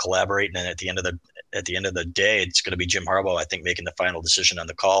 They'll collaborate. And then at the end of the day, it's going to be Jim Harbaugh, I think, making the final decision on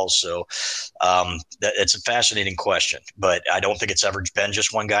the calls. So it's a fascinating question, but I don't think it's ever been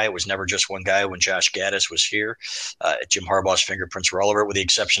just one guy. It was never just one guy when Josh Gaddis was here. Jim Harbaugh's fingerprints were all over it, with the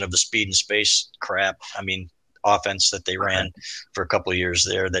exception of the speed and space crap. Offense that they ran for a couple of years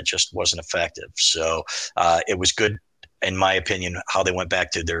there that just wasn't effective. So it was good, in my opinion, how they went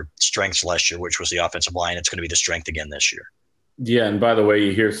back to their strengths last year, which was the offensive line. It's going to be the strength again this year. Yeah, and by the way,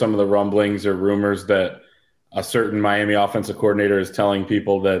 you hear some of the rumblings or rumors that a certain Miami offensive coordinator is telling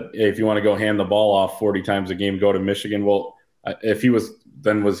people that, hey, if you want to go hand the ball off 40 times a game, go to Michigan. Well, if he was,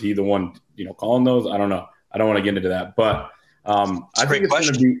 then was he the one, calling those? I don't know. I don't want to get into that, but I think it's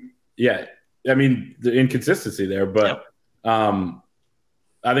going to be, the inconsistency there, but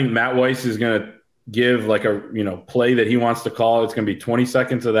I think Matt Weiss is going to give like a, play that he wants to call. It's going to be 20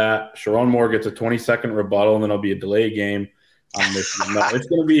 seconds of that. Sharon Moore gets a 20-second rebuttal, and then it'll be a delay game. It's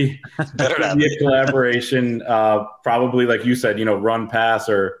going to be a collaboration. Probably, like you said, run, pass,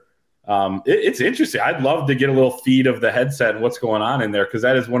 or it's interesting. I'd love to get a little feed of the headset and what's going on in there, because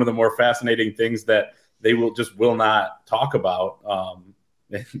that is one of the more fascinating things that they will not talk about.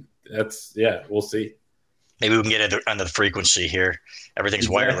 We'll see. Maybe we can get it on the frequency here. Everything's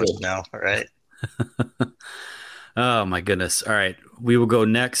wireless now, all right? Oh, my goodness. All right. We will go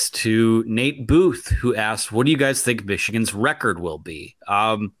next to Nate Booth, who asked, what do you guys think Michigan's record will be?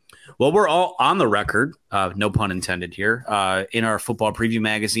 Well, we're all on the record, no pun intended here, in our football preview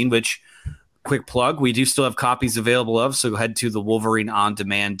magazine, which, quick plug, we do still have copies available of, so head to the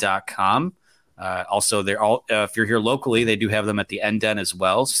WolverineOnDemand.com. Also, if you're here locally, they do have them at the NDEN as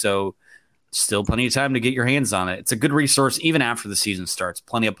well, so still plenty of time to get your hands on it. It's a good resource even after the season starts.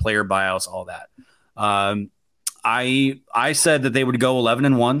 Plenty of player buyouts, all that. I said that they would go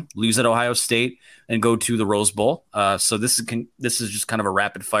 11-1, lose at Ohio State, and go to the Rose Bowl. So this is just kind of a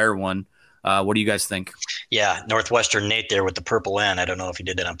rapid fire one. What do you guys think? Yeah, Northwestern Nate there with the purple N. I don't know if he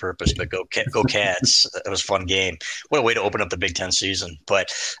did that on purpose, but go Cats. That was a fun game. What a way to open up the Big Ten season.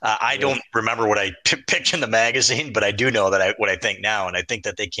 But I don't remember what I picked in the magazine, but I do know that what I think now, and I think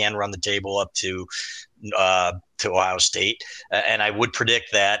that they can run the table up to Ohio State, and I would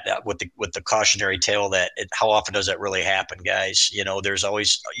predict that with the cautionary tale that how often does that really happen, guys? There's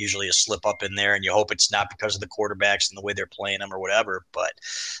always usually a slip up in there, and you hope it's not because of the quarterbacks and the way they're playing them or whatever. But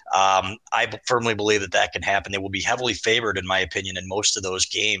I firmly believe that can happen. They will be heavily favored, in my opinion, in most of those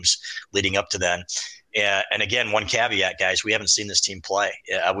games leading up to then. And again, one caveat, guys, we haven't seen this team play.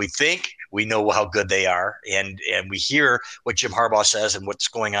 We think we know how good they are, and we hear what Jim Harbaugh says and what's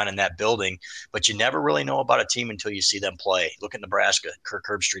going on in that building, but you never really know about a team until you see them play. Look at Nebraska. Kirk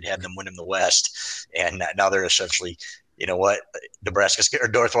Herbstreit had them win in the West, and now they're essentially you know what, Nebraska's or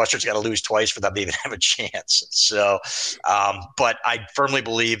Northwestern's got to lose twice for them to even have a chance. So, but I firmly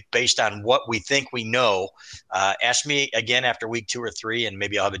believe, based on what we think we know, ask me again after week 2 or 3, and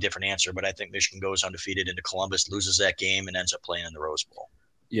maybe I'll have a different answer. But I think Michigan goes undefeated into Columbus, loses that game, and ends up playing in the Rose Bowl.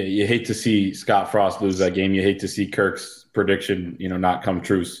 Yeah, you hate to see Scott Frost lose that game. You hate to see Kirk's prediction, not come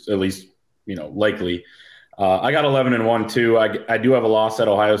true, at least, likely. I got 11-1 too. I do have a loss at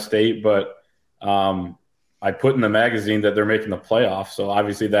Ohio State, but I put in the magazine that they're making the playoffs. So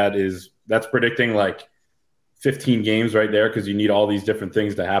obviously that's predicting like 15 games right there, because you need all these different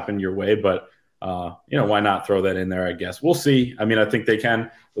things to happen your way. But, why not throw that in there, I guess. We'll see. I mean, I think they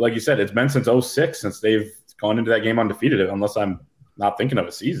can. But like you said, it's been since 2006 since they've gone into that game undefeated, unless I'm not thinking of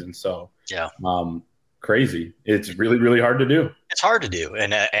a season. So yeah, crazy. It's really, really hard to do. It's hard to do.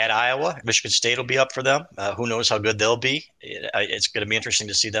 And at Iowa, Michigan State will be up for them. Who knows how good they'll be. It's going to be interesting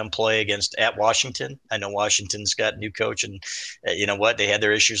to see them play at Washington. I know Washington's got a new coach, and you know what? They had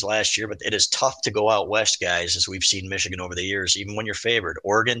their issues last year, but it is tough to go out west, guys, as we've seen Michigan over the years, even when you're favored.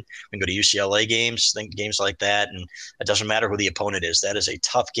 Oregon, we can go to UCLA games, games like that, and it doesn't matter who the opponent is. That is a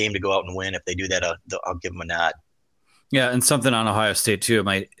tough game to go out and win. If they do that, I'll give them a nod. Yeah, and something on Ohio State too.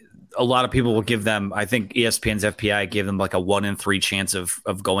 A lot of people will give them, I think ESPN's FPI gave them like a 1 in 3 chance of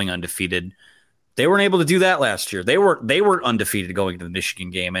going undefeated. They weren't able to do that last year. They were undefeated going to the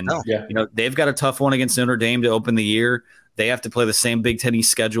Michigan game, and they've got a tough one against Notre Dame to open the year. They have to play the same Big Ten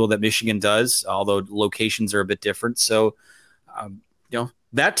East schedule that Michigan does, although locations are a bit different. So,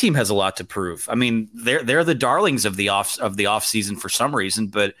 that team has a lot to prove. I mean, they're the darlings of the off season for some reason,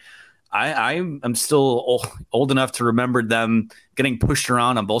 but I'm still old enough to remember them getting pushed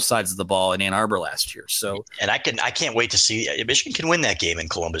around on both sides of the ball in Ann Arbor last year. So, and I can't wait to see Michigan can win that game in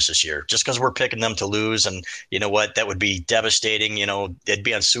Columbus this year, just because we're picking them to lose. And you know what? That would be devastating. They'd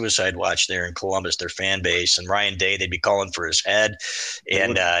be on suicide watch there in Columbus, their fan base, and Ryan Day, they'd be calling for his head,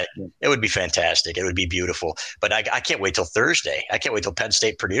 and it would be fantastic. It would be beautiful. But I can't wait till Thursday. I can't wait till Penn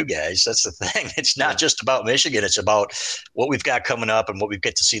State, Purdue, guys. That's the thing. It's not just about Michigan. It's about what we've got coming up and what we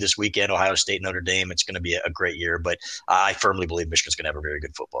get to see this weekend. Ohio State, Notre Dame. It's going to be a great year. But I firmly believe Michigan's going to have a very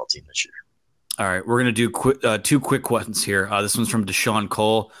good football team this year. All right, we're going to do two quick questions here. This one's from Deshaun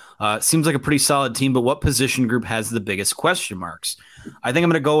Cole. Seems like a pretty solid team, but what position group has the biggest question marks? I think I'm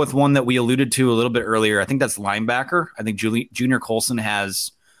going to go with one that we alluded to a little bit earlier. I think that's linebacker. I think Junior Colson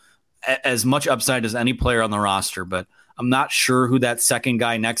has as much upside as any player on the roster, but I'm not sure who that second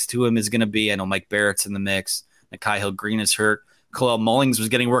guy next to him is going to be. I know Mike Barrett's in the mix. Nakai Hill-Green is hurt. Khalil Mullings was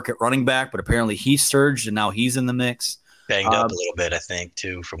getting work at running back, but apparently he surged, and now he's in the mix. Banged up a little bit, I think,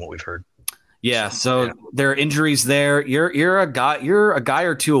 too, from what we've heard. Yeah, so there are injuries there. You're a guy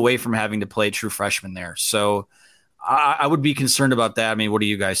or two away from having to play a true freshman there. So I would be concerned about that. I mean, what do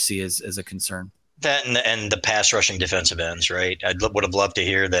you guys see as a concern? That and the pass rushing defensive ends, right? Would have loved to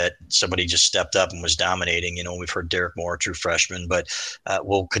hear that somebody just stepped up and was dominating. We've heard Derek Moore, true freshman, but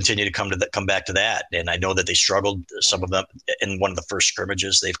we'll continue to come back to that. And I know that they struggled, some of them, in one of the first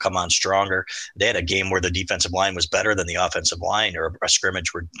scrimmages. They've come on stronger. They had a game where the defensive line was better than the offensive line, or a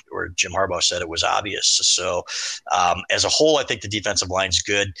scrimmage where Jim Harbaugh said it was obvious. So as a whole, I think the defensive line's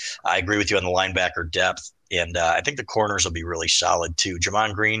good. I agree with you on the linebacker depth. And I think the corners will be really solid too.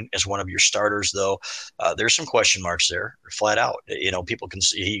 Jamon Green is one of your starters, though. There's some question marks there, flat out. People can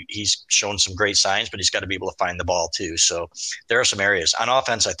see he's shown some great signs, but he's got to be able to find the ball too. So there are some areas. On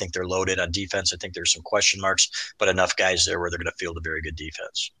offense, I think they're loaded. On defense, I think there's some question marks, but enough guys there where they're going to field a very good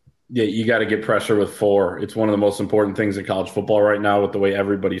defense. Yeah, you got to get pressure with 4. It's one of the most important things in college football right now, with the way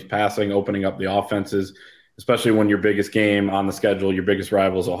everybody's passing, opening up the offenses, especially when your biggest game on the schedule, your biggest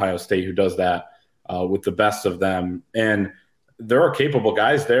rival is Ohio State, who does that with the best of them. And there are capable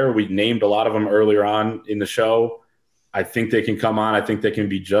guys there. We named a lot of them earlier on in the show. I think they can come on. I think they can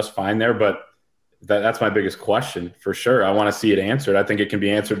be just fine there, but that's my biggest question for sure. I want to see it answered. I think it can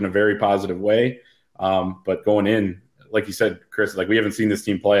be answered in a very positive way. But going in, like you said, Chris, we haven't seen this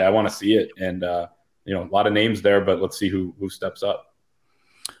team play. I want to see it. And, a lot of names there, but let's see who steps up.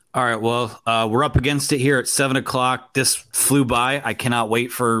 All right, well, we're up against it here at 7 o'clock. This flew by. I cannot wait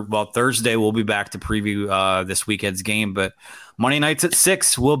for Thursday. We'll be back to preview this weekend's game. But Monday nights at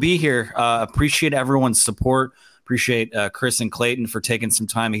 6, we'll be here. Appreciate everyone's support. Appreciate Chris and Clayton for taking some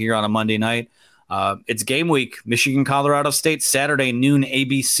time here on a Monday night. It's game week. Michigan, Colorado State, Saturday, noon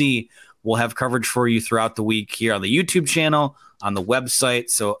ABC. We'll have coverage for you throughout the week here on the YouTube channel, on the website.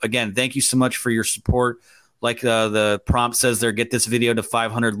 So, again, thank you so much for your support. Like the prompt says there, get this video to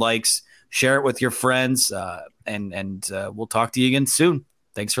 500 likes, share it with your friends, and we'll talk to you again soon.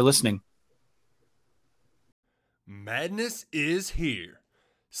 Thanks for listening. Madness is here.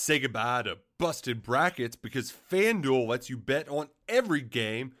 Say goodbye to busted brackets because FanDuel lets you bet on every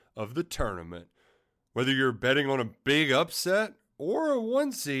game of the tournament. Whether you're betting on a big upset or a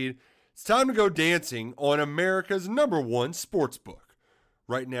one seed, it's time to go dancing on America's #1 sportsbook.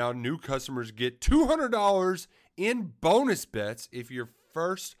 Right now, new customers get $200 in bonus bets if your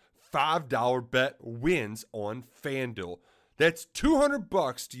first $5 bet wins on FanDuel. That's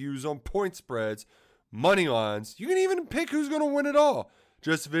 $200 to use on point spreads, money lines. You can even pick who's going to win it all.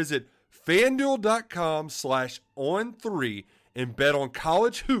 Just visit FanDuel.com/on3 and bet on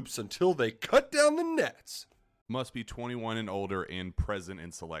college hoops until they cut down the nets. Must be 21 and older and present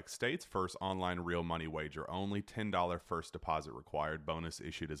in select states. First online real money wager only. $10 first deposit required. Bonus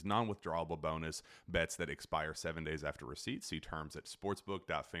issued as non-withdrawable bonus. Bets that expire 7 days after receipt. See terms at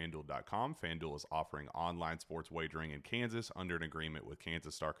sportsbook.fanduel.com. FanDuel is offering online sports wagering in Kansas under an agreement with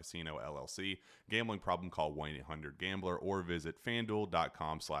Kansas Star Casino LLC. Gambling problem? Call 1-800-GAMBLER or visit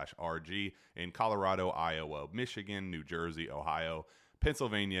fanduel.com/RG. In Colorado, Iowa, Michigan, New Jersey, Ohio,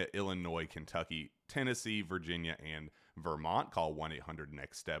 Pennsylvania, Illinois, Kentucky, Tennessee, Virginia, and Vermont. Call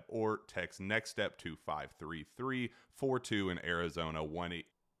 1-800-NEXT-STEP or text NEXT STEP to 53342. In Arizona,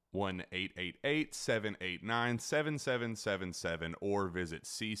 1-888-789-7777 or visit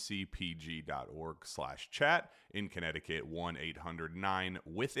ccpg.org/chat. In Connecticut,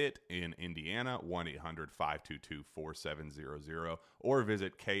 1-800-9-WITH-IT. In Indiana, 1-800-522-4700 or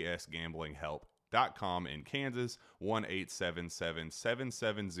visit ksgamblinghelp.com. In Kansas,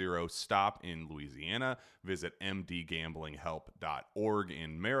 1-877-770-STOP. In Louisiana, visit mdgamblinghelp.org.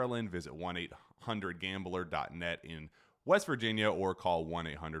 In Maryland, visit 1-800-gambler.net. In West Virginia, or call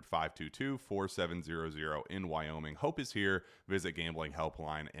 1-800-522-4700. In Wyoming, hope is here. Visit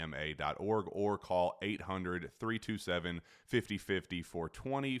gamblinghelplinema.org or call 800-327-5050 for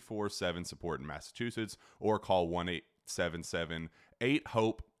 24/7 support in Massachusetts, or call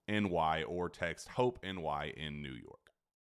 1-877-8-HOPE NY or text HOPE NY in New York.